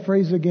says that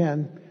phrase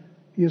again.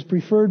 He is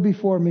preferred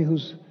before me,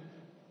 whose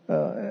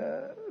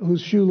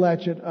shoe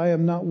latchet I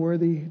am not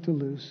worthy to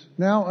loose.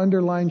 Now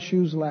underline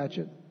shoes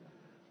latchet.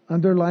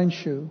 Underline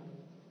shoe.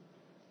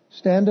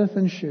 Standeth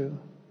and shoe,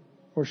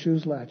 or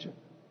shoes latchet.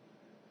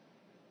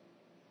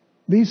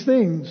 These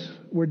things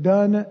were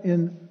done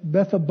in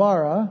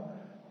Bethabara,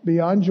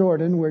 beyond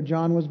Jordan, where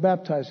John was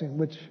baptizing,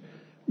 which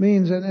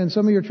means, in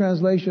some of your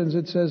translations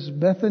it says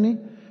Bethany.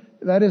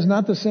 That is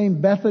not the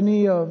same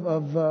Bethany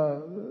of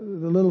the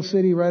little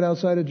city right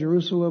outside of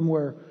Jerusalem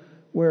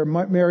where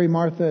Mary,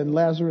 Martha, and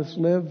Lazarus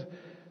lived.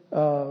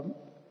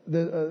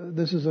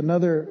 This is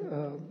another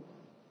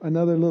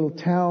little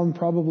town,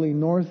 probably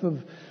north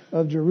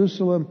of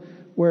Jerusalem,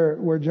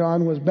 where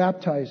John was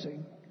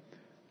baptizing,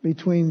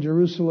 between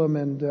Jerusalem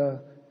and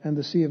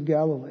the Sea of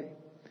Galilee.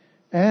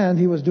 And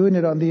he was doing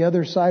it on the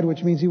other side,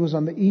 which means he was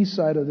on the east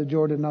side of the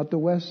Jordan, not the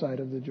west side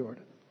of the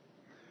Jordan.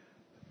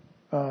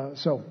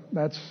 So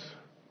that's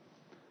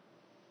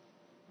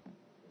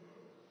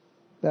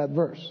that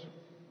verse.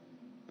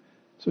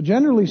 So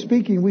generally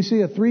speaking, we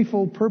see a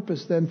threefold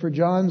purpose then for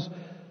John's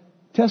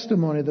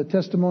testimony, the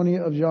testimony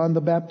of John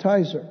the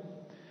Baptizer.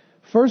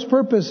 First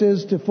purpose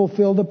is to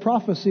fulfill the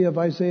prophecy of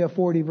Isaiah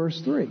 40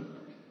 verse 3.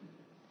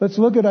 Let's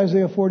look at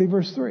Isaiah 40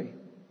 verse 3.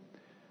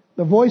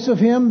 "The voice of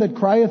him that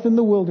crieth in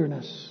the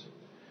wilderness,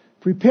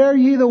 prepare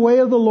ye the way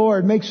of the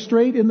Lord, make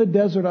straight in the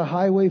desert a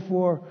highway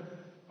for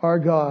our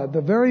God."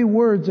 The very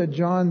words that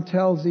John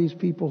tells these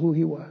people who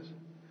he was.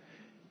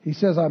 He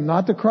says, "I'm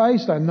not the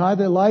Christ, I'm not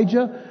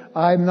Elijah,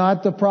 I'm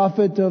not the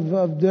prophet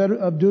of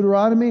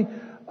Deuteronomy.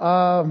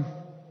 I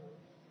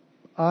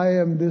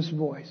am this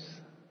voice.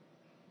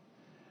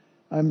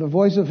 I'm the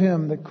voice of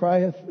him that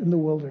crieth in the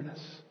wilderness."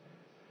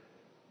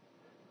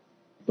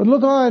 But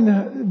look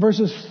on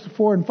verses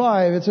 4 and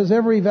 5. It says,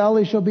 "Every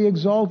valley shall be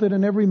exalted,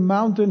 and every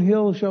mountain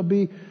hill shall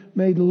be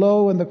made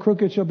low, and the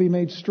crooked shall be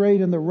made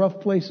straight, and the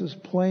rough places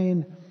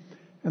plain.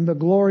 And the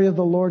glory of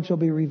the Lord shall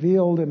be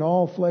revealed, and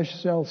all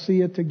flesh shall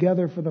see it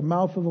together, for the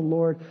mouth of the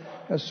Lord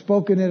has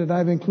spoken it. And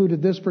I've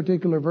included this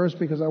particular verse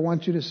because I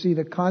want you to see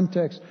the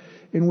context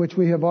in which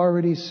we have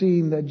already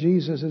seen that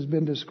Jesus has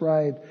been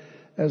described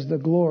as the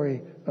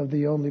glory of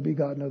the only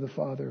begotten of the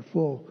Father,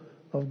 full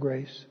of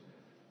grace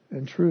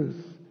and truth,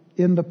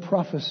 in the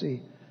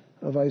prophecy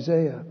of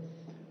Isaiah.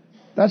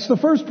 That's the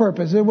first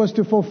purpose. It was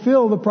to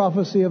fulfill the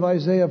prophecy of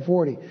Isaiah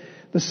 40.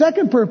 The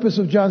second purpose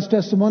of John's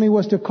testimony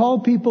was to call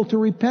people to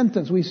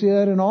repentance. We see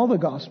that in all the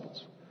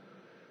Gospels.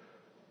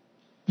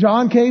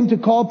 John came to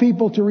call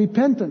people to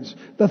repentance.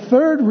 The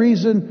third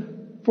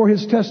reason for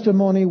his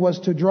testimony was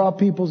to draw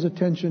people's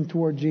attention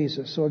toward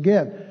Jesus. So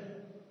again,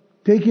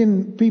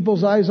 taking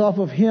people's eyes off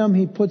of him,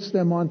 he puts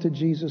them onto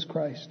Jesus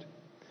Christ.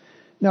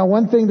 Now,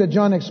 one thing that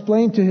John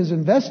explained to his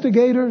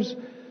investigators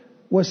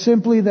was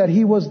simply that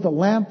he was the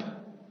lamp,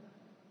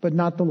 but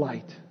not the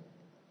light.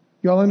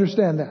 You all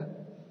understand that?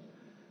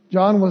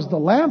 John was the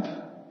lamp,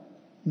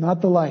 not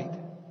the light.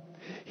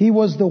 He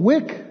was the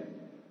wick,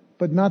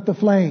 but not the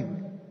flame.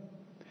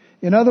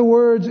 In other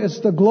words, it's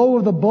the glow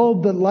of the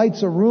bulb that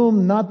lights a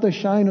room, not the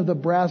shine of the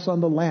brass on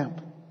the lamp.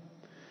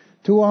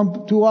 Too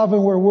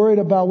often we're worried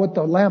about what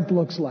the lamp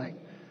looks like.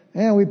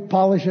 And we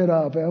polish it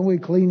up and we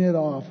clean it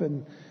off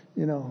and,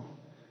 No.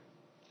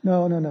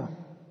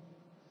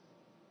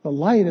 The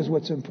light is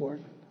what's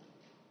important.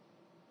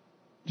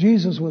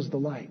 Jesus was the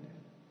light.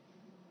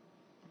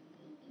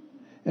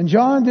 And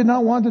John did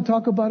not want to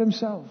talk about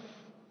himself.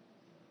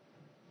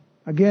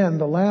 Again,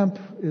 the lamp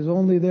is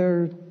only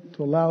there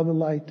to allow the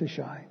light to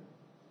shine.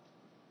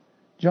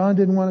 John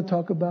didn't want to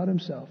talk about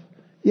himself.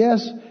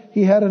 Yes,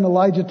 he had an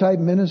Elijah-type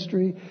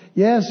ministry.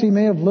 Yes, he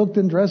may have looked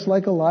and dressed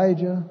like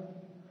Elijah.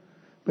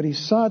 But he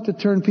sought to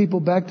turn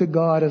people back to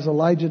God as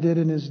Elijah did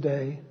in his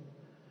day.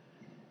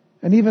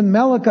 And even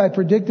Malachi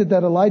predicted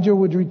that Elijah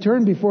would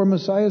return before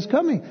Messiah's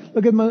coming.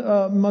 Look at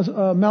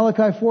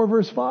Malachi 4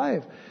 verse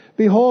 5.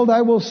 Behold,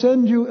 I will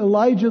send you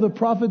Elijah the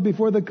prophet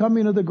before the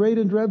coming of the great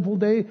and dreadful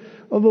day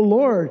of the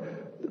Lord.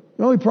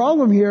 The only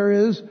problem here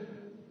is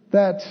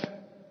that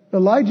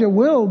Elijah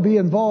will be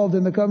involved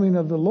in the coming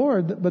of the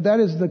Lord, but that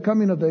is the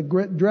coming of the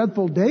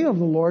dreadful day of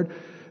the Lord.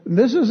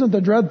 This isn't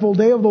the dreadful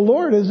day of the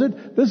Lord, is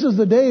it? This is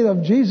the day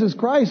of Jesus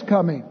Christ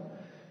coming.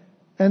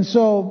 And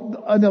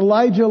so an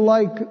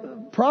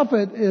Elijah-like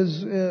prophet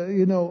is,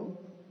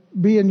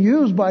 being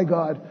used by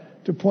God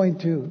to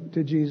point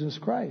to Jesus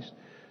Christ.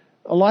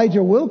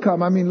 Elijah will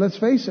come. I mean, let's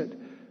face it.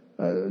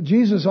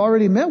 Jesus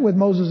already met with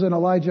Moses and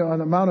Elijah on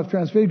the Mount of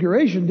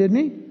Transfiguration, didn't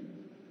he?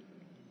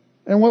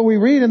 And what we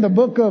read in the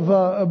book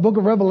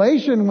of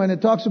Revelation, when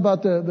it talks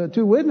about the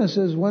two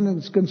witnesses, one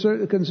is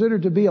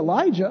considered to be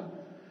Elijah,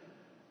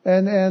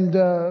 and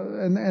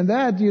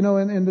that,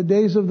 in the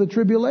days of the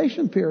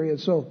tribulation period.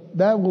 So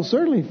that will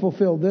certainly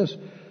fulfill this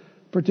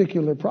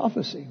particular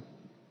prophecy.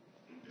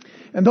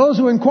 And those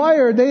who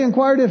inquired, they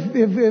inquired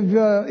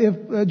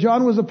if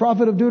John was the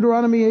prophet of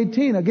Deuteronomy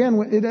 18.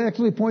 Again, it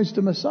actually points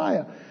to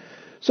Messiah.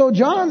 So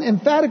John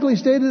emphatically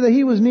stated that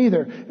he was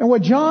neither. And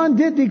what John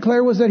did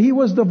declare was that he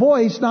was the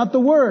voice, not the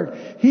word.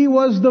 He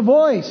was the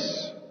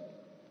voice.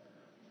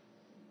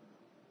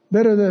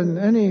 Better than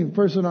any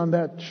person on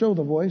that show,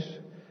 The Voice.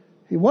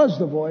 He was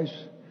the voice,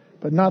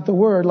 but not the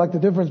word, like the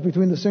difference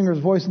between the singer's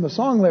voice and the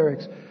song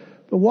lyrics.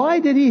 But why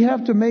did he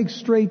have to make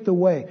straight the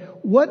way?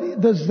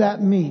 What does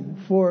that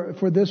mean for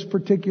this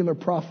particular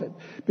prophet?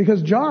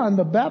 Because John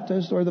the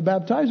Baptist, or the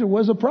baptizer,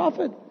 was a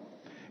prophet.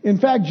 In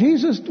fact,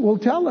 Jesus will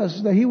tell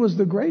us that he was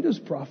the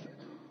greatest prophet.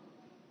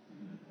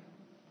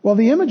 Well,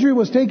 the imagery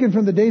was taken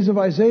from the days of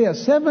Isaiah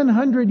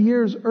 700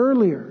 years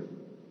earlier,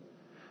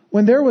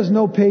 when there was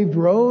no paved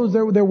roads.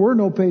 There were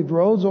no paved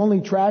roads,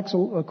 only tracks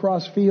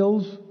across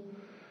fields.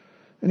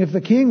 And if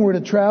the king were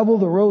to travel,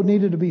 the road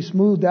needed to be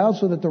smoothed out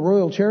so that the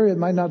royal chariot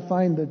might not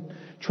find the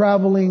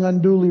traveling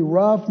unduly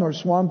rough nor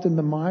swamped in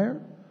the mire.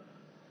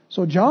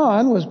 So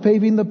John was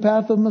paving the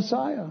path of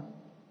Messiah.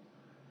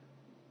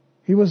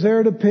 He was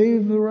there to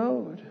pave the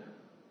road.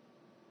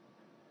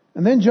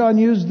 And then John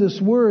used this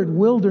word,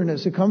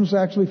 wilderness. It comes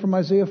actually from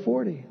Isaiah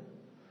 40.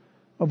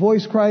 A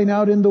voice crying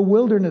out in the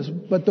wilderness.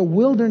 But the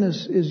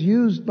wilderness is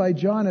used by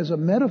John as a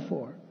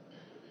metaphor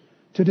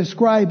to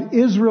describe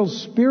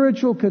Israel's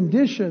spiritual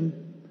condition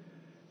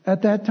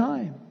at that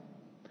time.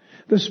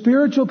 The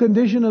spiritual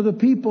condition of the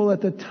people at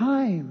the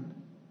time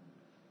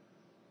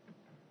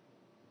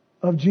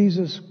of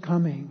Jesus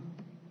coming.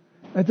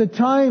 At the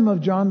time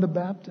of John the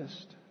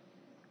Baptist.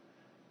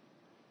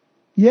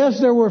 Yes,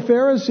 there were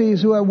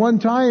Pharisees who at one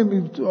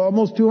time,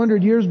 almost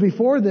 200 years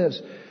before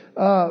this,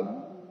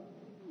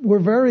 were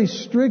very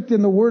strict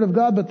in the Word of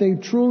God, but they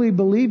truly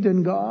believed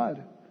in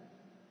God.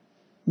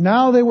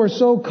 Now they were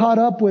so caught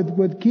up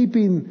with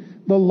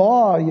keeping the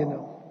law,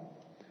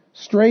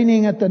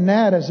 straining at the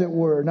gnat, as it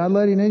were, not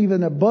letting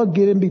even a bug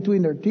get in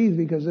between their teeth,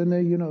 because then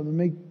they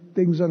make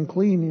things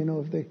unclean,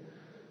 if they,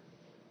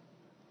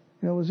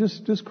 it was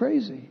just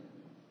crazy.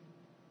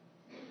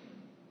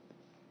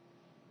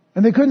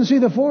 And they couldn't see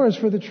the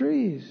forest for the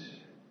trees.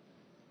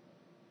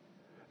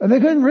 And they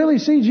couldn't really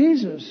see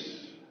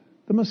Jesus,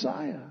 the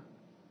Messiah.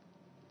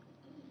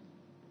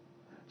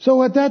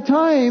 So at that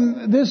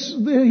time,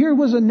 here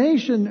was a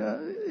nation,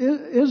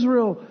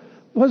 Israel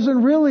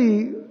wasn't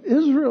really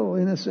Israel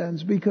in a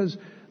sense, because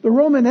the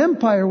Roman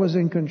Empire was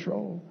in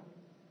control.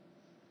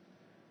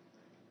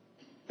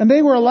 And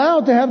they were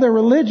allowed to have their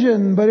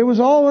religion, but it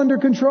was all under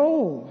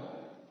control.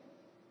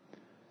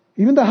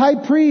 Even the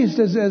high priest,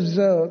 as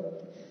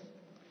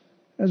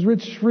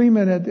Rich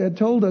Freeman had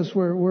told us,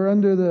 were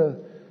under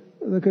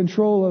the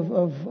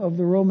control of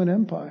the Roman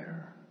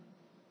Empire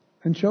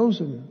and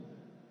chosen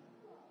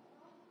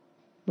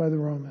by the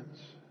Romans.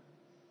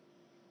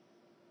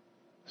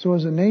 So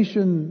as a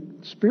nation,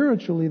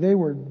 spiritually, they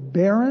were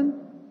barren,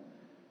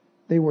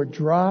 they were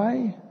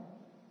dry,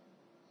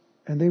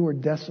 and they were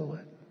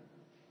desolate,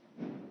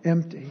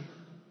 empty.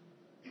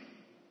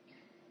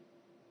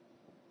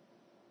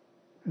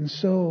 And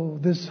so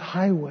this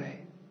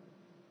highway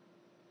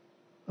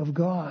of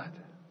God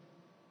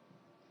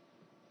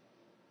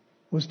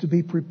was to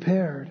be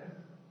prepared.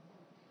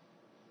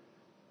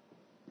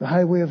 The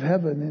highway of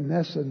heaven, in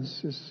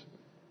essence,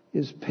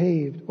 is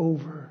paved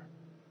over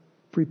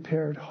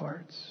prepared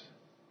hearts.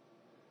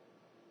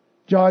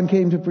 John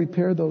came to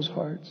prepare those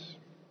hearts.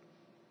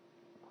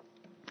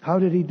 How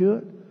did he do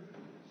it?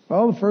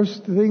 Well, the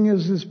first thing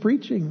is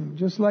preaching,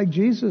 just like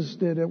Jesus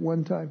did at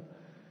one time.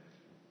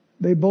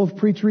 They both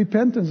preached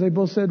repentance. They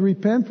both said,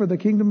 repent, for the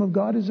kingdom of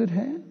God is at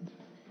hand.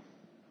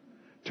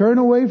 Turn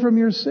away from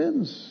your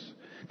sins.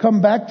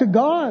 Come back to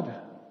God.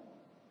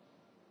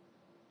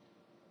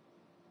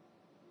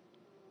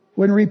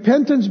 When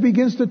repentance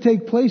begins to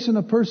take place in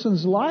a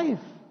person's life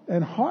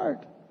and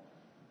heart,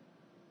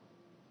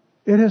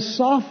 it has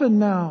softened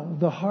now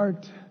the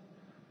heart.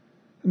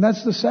 And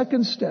that's the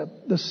second step,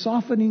 the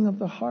softening of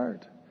the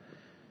heart.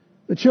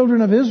 The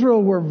children of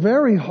Israel were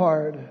very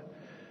hard.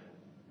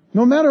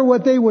 No matter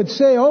what they would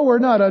say, oh, we're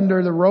not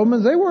under the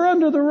Romans. They were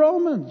under the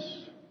Romans.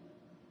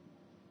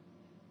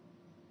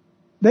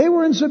 They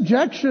were in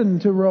subjection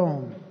to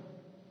Rome.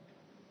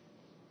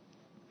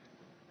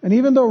 And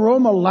even though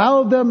Rome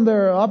allowed them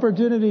their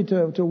opportunity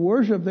to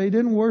worship, they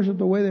didn't worship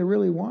the way they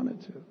really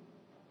wanted to.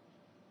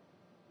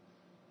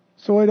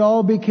 So it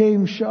all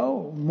became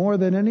show more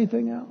than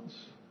anything else.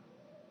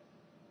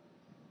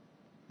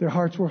 Their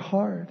hearts were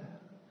hard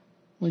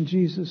when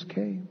Jesus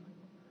came.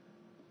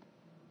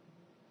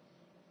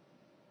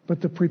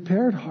 But the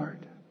prepared heart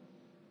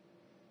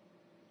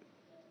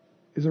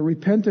is a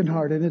repentant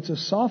heart, and it's a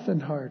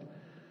softened heart,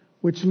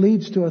 which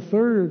leads to a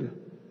third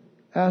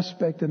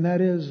aspect, and that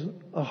is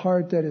a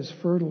heart that is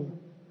fertile.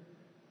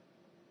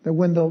 That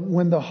when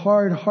the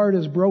hard heart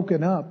is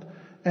broken up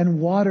and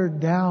watered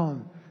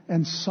down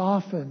and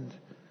softened,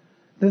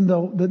 then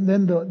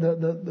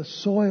the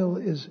soil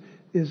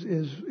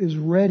is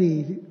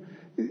ready.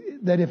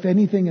 That if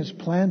anything is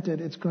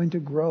planted, it's going to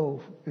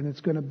grow and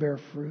it's going to bear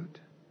fruit.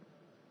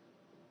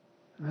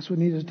 And that's what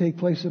needs to take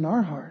place in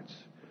our hearts.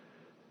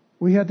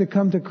 We had to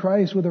come to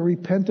Christ with a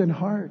repentant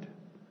heart.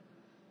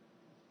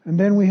 And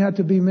then we had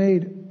to be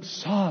made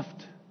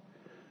soft.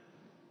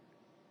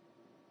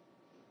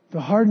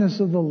 The hardness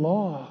of the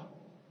law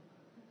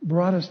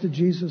brought us to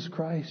Jesus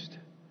Christ.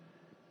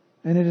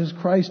 And it is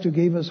Christ who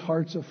gave us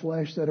hearts of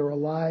flesh that are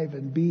alive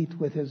and beat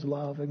with His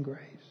love and grace.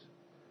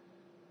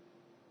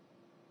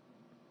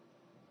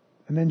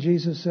 And then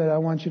Jesus said, I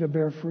want you to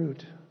bear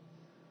fruit.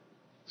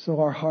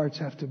 So our hearts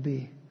have to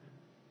be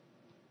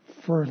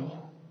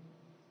fertile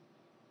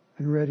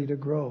and ready to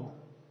grow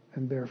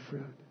and bear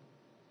fruit.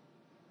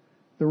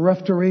 The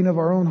rough terrain of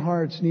our own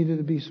hearts needed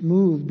to be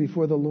smoothed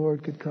before the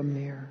Lord could come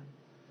near.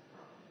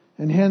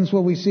 And hence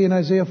what we see in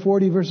Isaiah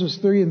 40 verses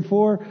 3 and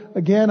 4.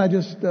 Again, I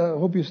just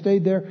hope you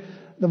stayed there.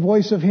 The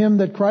voice of him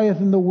that crieth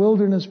in the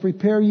wilderness,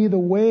 prepare ye the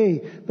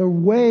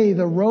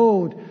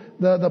road,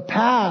 the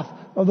path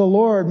of the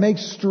Lord. Make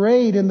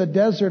straight in the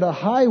desert a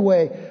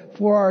highway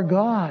for our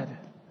God.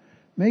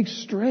 Make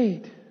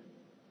straight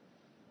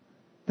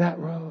that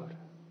road.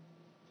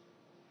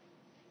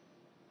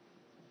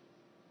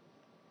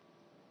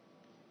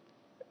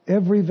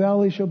 Every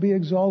valley shall be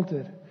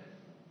exalted.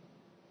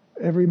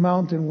 Every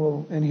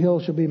mountain and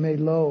hill shall be made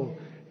low.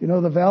 You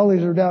know, the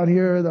valleys are down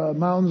here, the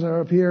mountains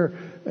are up here,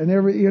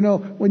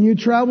 and when you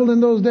traveled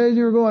in those days,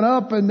 you were going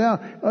up and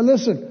down.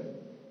 Listen,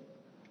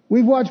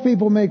 we've watched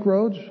people make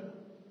roads,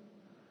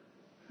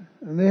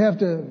 and they have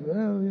to,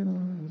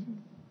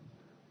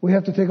 we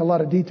have to take a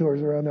lot of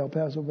detours around El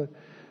Paso, but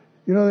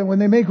when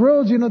they make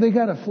roads, they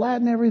got to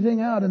flatten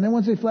everything out. And then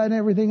once they flatten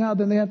everything out,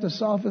 then they have to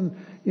soften,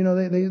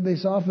 they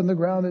soften the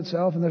ground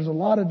itself. And there's a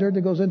lot of dirt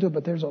that goes into it,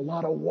 but there's a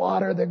lot of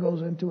water that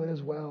goes into it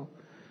as well.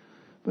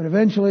 But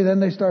eventually then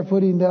they start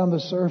putting down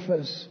the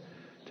surface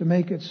to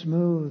make it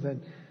smooth.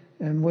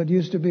 And what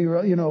used to be,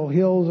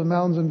 hills and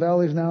mountains and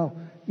valleys now,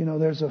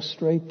 there's a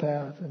straight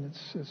path, and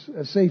it's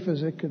as safe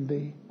as it can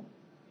be.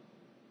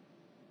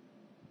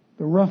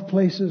 The rough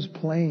places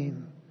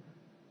plain.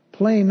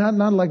 Plain,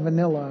 not like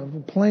vanilla,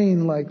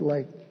 plain like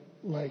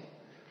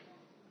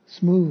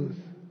smooth.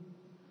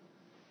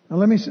 Now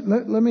let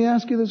me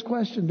ask you this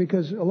question,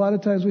 because a lot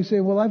of times we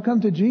say, well, I've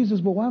come to Jesus,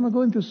 but why am I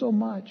going through so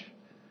much?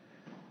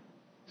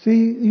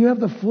 See, you have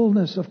the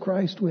fullness of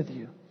Christ with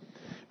you.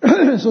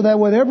 So that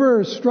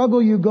whatever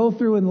struggle you go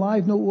through in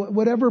life,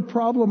 whatever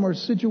problem or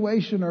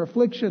situation or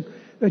affliction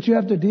that you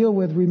have to deal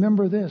with,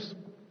 remember this.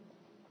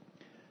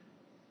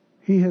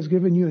 He has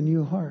given you a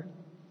new heart.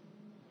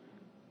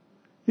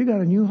 You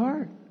got a new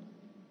heart.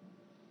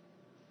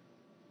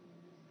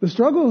 The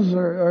struggles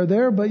are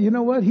there, but you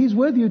know what? He's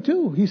with you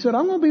too. He said,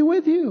 I'm going to be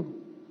with you.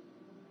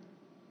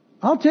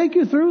 I'll take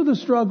you through the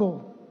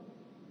struggle.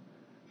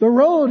 The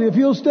road, if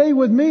you'll stay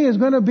with me, is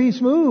going to be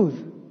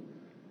smooth.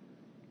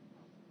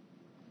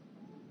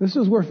 This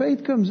is where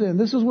faith comes in.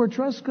 This is where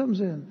trust comes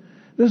in.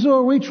 This is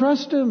where we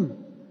trust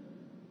Him.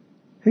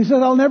 He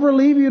said, I'll never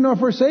leave you nor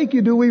forsake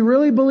you. Do we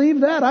really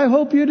believe that? I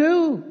hope you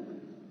do.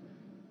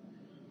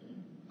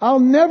 I'll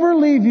never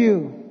leave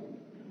you.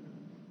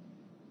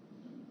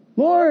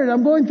 Lord,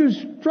 I'm going through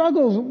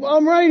struggles.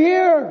 I'm right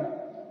here.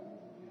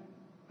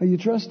 Are you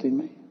trusting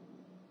me?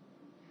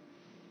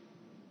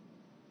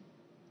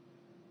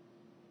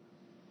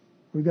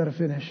 We've got to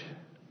finish.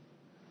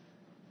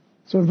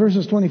 So in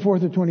verses 24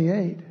 through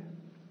 28,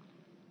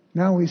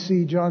 now we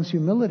see John's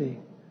humility.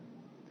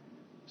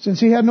 Since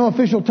he had no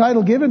official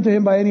title given to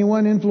him by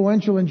anyone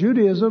influential in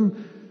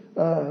Judaism,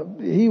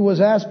 he was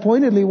asked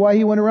pointedly why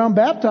he went around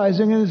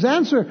baptizing, and his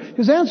answer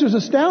is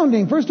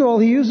astounding. First of all,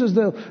 he uses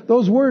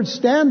those words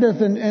standeth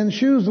and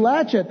shews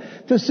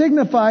latchet to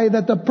signify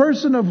that the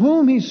person of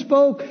whom he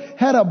spoke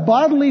had a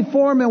bodily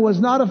form and was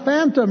not a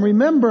phantom.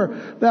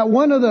 Remember that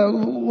one of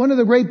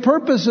the great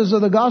purposes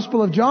of the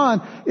Gospel of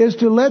John is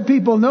to let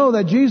people know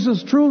that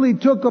Jesus truly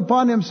took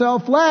upon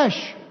himself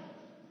flesh.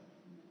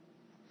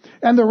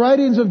 And the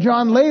writings of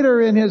John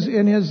later in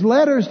his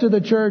letters to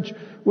the church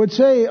would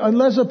say,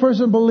 unless a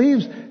person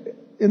believes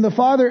in the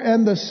Father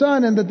and the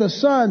Son, and that the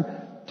Son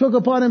took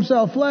upon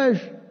himself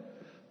flesh,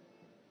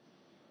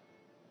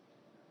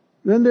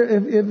 then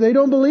if they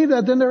don't believe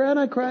that, then they're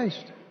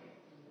Antichrist.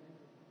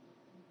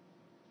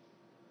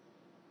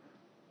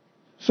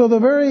 So the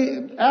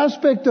very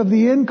aspect of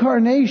the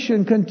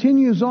incarnation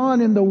continues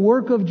on in the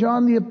work of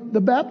John the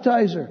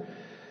baptizer.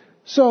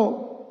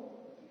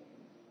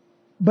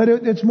 But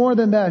it's more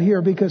than that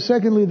here, because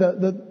secondly,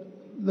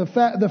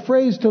 the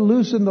phrase to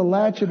loosen the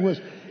latchet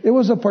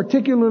was a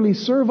particularly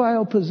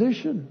servile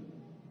position.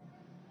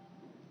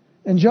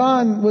 And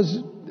John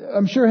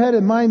I'm sure had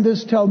in mind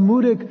this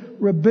Talmudic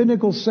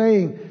rabbinical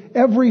saying,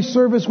 every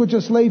service which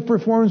a slave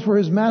performs for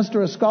his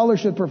master, a scholar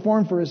should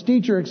perform for his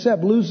teacher,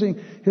 except loosing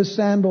his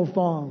sandal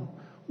thong.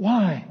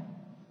 Why?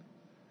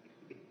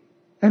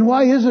 And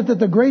why is it that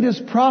the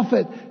greatest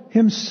prophet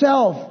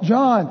himself,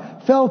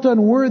 John, felt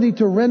unworthy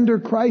to render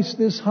Christ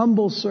this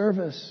humble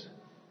service?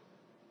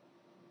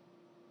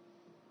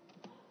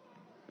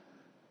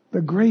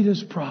 The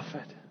greatest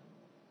prophet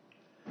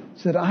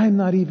said, I'm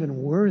not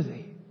even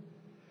worthy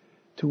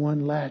to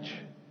unlatch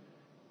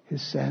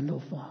his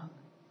sandal thong.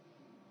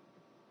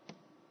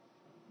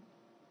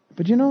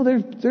 But you know,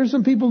 there's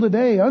some people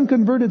today,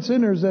 unconverted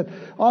sinners, that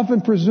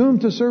often presume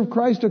to serve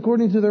Christ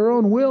according to their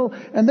own will,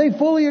 and they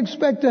fully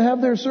expect to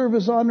have their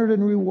service honored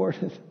and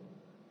rewarded.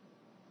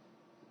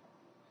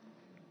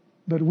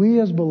 But we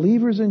as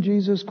believers in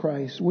Jesus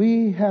Christ,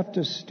 we have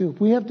to stoop.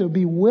 We have to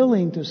be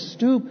willing to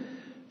stoop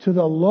to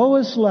the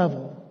lowest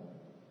level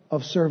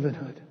of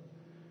servanthood,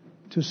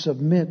 to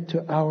submit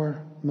to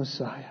our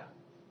Messiah.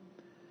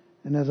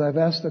 And as I've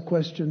asked the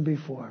question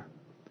before,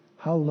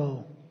 how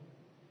low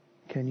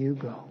can you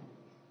go?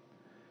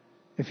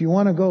 If you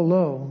want to go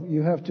low,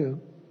 you have to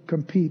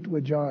compete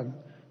with John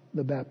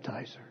the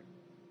Baptizer.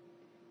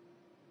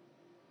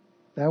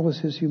 That was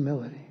his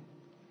humility.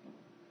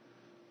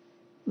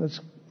 Let's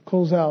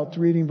close out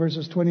reading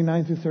verses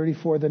 29 through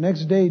 34. The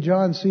next day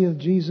John seeth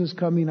Jesus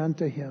coming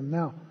unto him.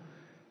 Now,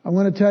 I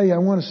want to tell you, I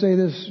want to say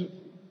this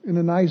in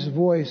a nice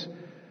voice,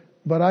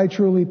 but I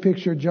truly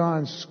picture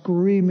John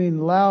screaming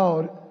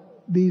loud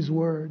these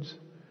words.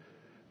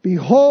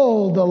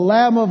 Behold the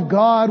Lamb of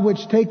God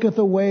which taketh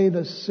away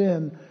the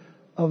sin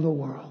of the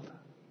world.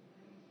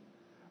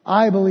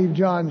 I believe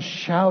John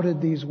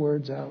shouted these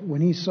words out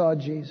when he saw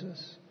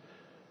Jesus.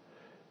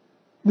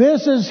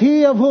 This is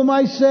he of whom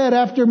I said,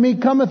 after me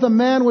cometh a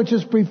man which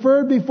is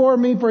preferred before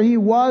me, for he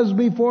was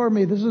before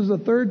me. This is the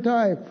third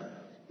time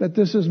that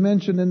this is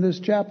mentioned in this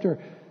chapter.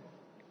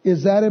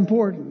 Is that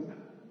important?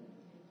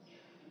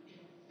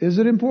 Is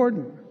it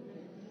important?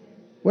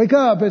 Wake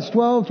up, it's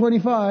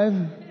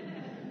 12:25.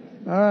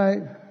 All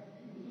right.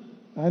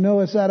 I know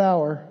it's that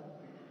hour.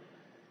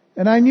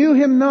 And I knew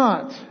him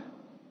not,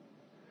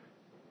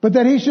 but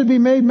that he should be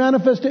made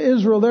manifest to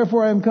Israel.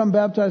 Therefore I am come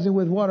baptizing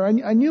with water.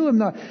 I knew him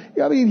not.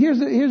 I mean, here's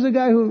a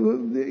guy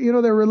who, you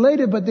know, they're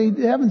related, but they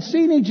haven't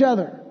seen each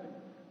other.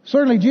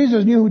 Certainly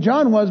Jesus knew who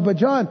John was, but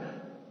John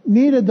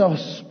needed the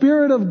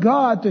Spirit of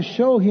God to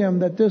show him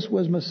that this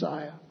was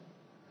Messiah.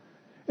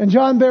 And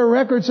John bare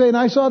record saying,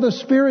 I saw the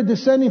Spirit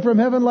descending from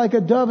heaven like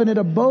a dove, and it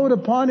abode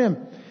upon him.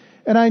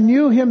 And I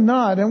knew him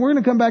not. And we're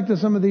going to come back to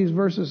some of these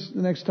verses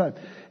the next time.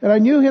 And I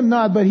knew him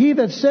not, but he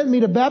that sent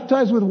me to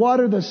baptize with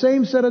water, the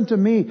same said unto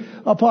me,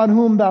 upon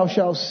whom thou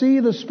shalt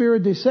see the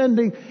Spirit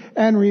descending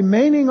and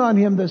remaining on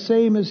him, the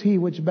same is he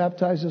which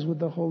baptizes with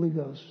the Holy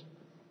Ghost.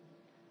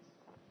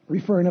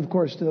 referring, of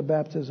course, to the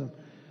baptism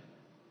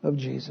of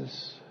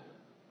Jesus.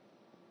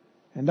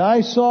 And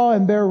I saw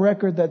and bear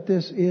record that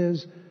this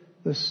is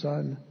the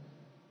Son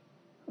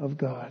of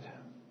God.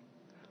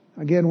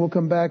 Again, we'll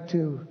come back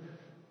to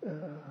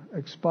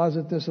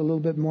exposit this a little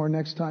bit more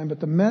next time. But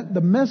the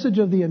message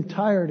of the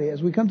entirety,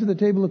 as we come to the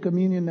table of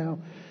communion now,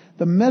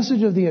 the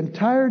message of the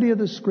entirety of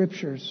the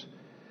Scriptures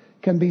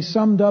can be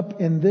summed up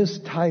in this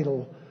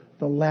title,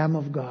 the Lamb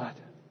of God.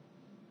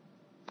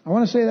 I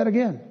want to say that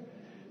again.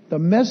 The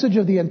message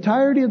of the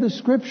entirety of the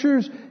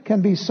Scriptures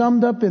can be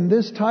summed up in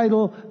this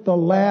title, the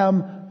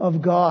Lamb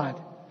of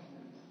God.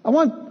 I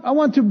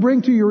want to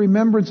bring to your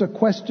remembrance a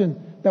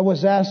question that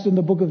was asked in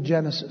the book of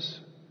Genesis.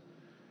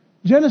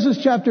 Genesis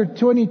chapter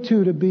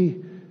 22, to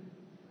be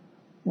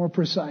more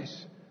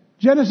precise.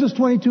 Genesis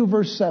 22,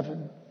 verse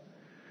 7.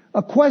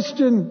 A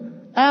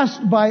question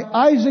asked by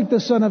Isaac, the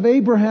son of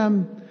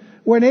Abraham,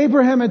 when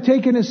Abraham had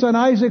taken his son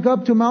Isaac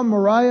up to Mount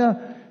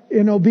Moriah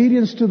in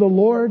obedience to the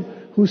Lord,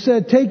 who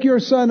said, "Take your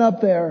son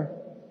up there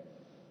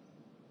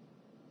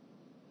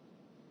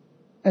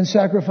and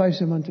sacrifice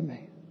him unto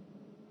me."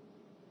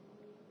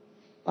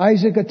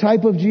 Isaac, a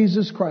type of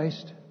Jesus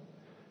Christ,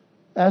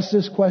 asked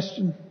this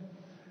question.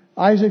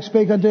 Isaac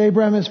spake unto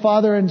Abraham his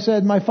father and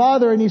said, "My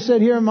father." And he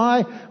said, "Here am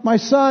I, my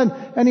son."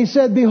 And he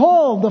said,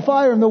 "Behold, the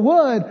fire and the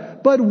wood,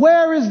 but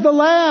where is the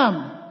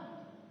lamb?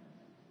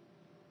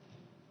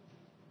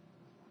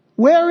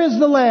 Where is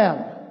the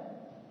lamb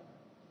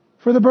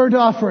for the burnt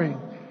offering?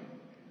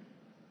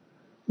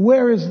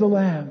 Where is the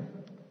lamb?"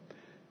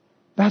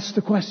 That's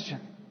the question.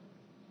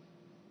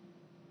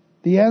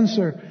 The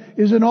answer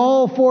is in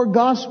all four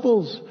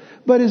Gospels,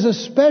 but is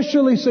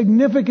especially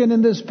significant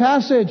in this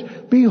passage.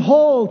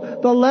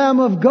 Behold, the Lamb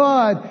of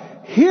God.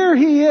 Here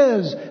He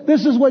is.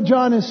 This is what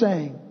John is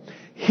saying.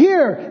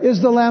 Here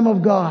is the Lamb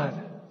of God.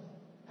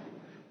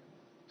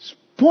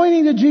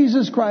 Pointing to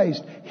Jesus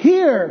Christ.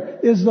 Here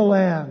is the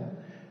Lamb.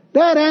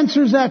 That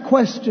answers that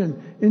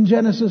question in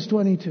Genesis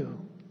 22.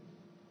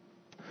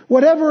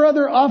 Whatever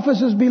other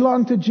offices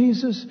belong to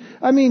Jesus,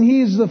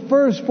 He's the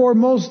first,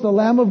 foremost, the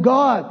Lamb of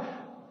God.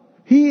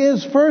 He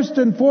is first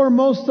and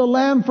foremost the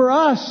Lamb for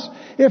us.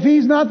 If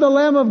He's not the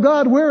Lamb of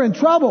God, we're in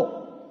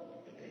trouble.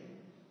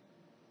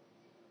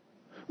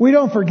 We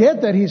don't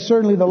forget that He's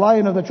certainly the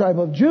Lion of the tribe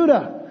of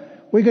Judah.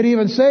 We could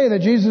even say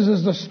that Jesus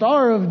is the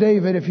Star of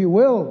David, if you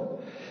will.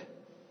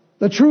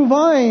 The true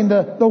vine,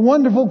 the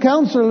wonderful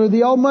Counselor,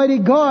 the Almighty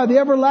God, the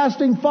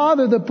everlasting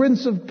Father, the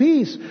Prince of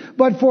Peace.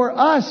 But for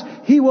us,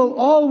 He will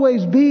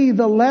always be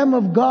the Lamb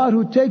of God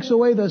who takes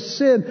away the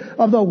sin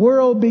of the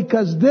world,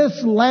 because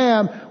this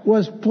Lamb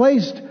was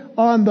placed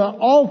on the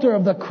altar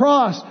of the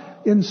cross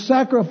in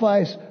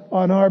sacrifice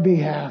on our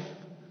behalf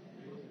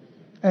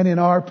and in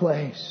our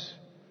place.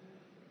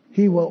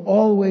 He will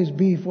always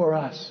be for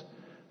us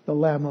the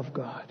Lamb of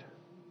God.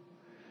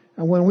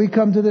 And when we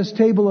come to this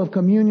table of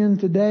communion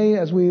today,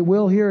 as we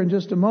will here in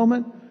just a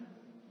moment,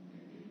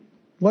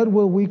 what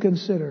will we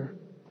consider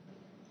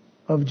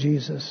of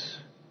Jesus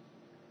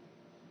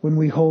when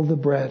we hold the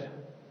bread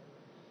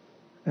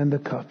and the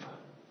cup?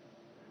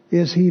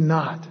 Is He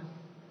not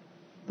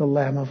the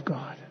Lamb of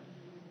God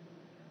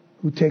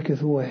who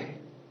taketh away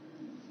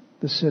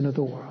the sin of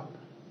the world?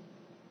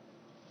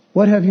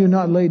 What have you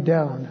not laid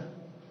down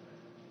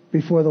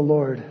before the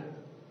Lord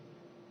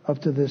up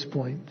to this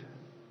point?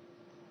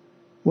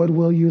 What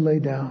will you lay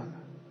down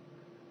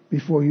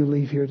before you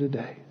leave here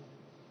today?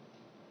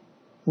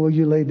 Will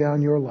you lay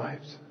down your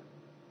lives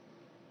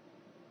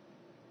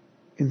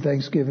in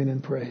thanksgiving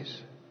and praise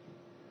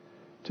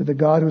to the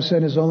God who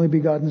sent His only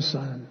begotten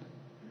Son,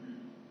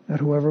 that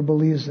whoever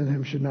believes in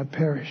Him should not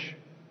perish,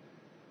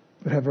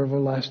 but have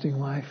everlasting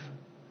life?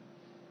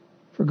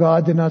 For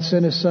God did not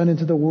send His Son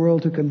into the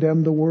world to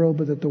condemn the world,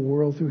 but that the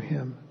world through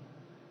Him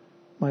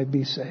might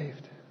be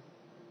saved.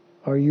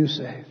 Are you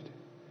saved?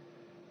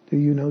 Do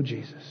you know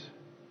Jesus?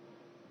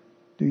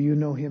 Do you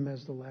know Him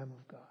as the Lamb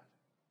of God?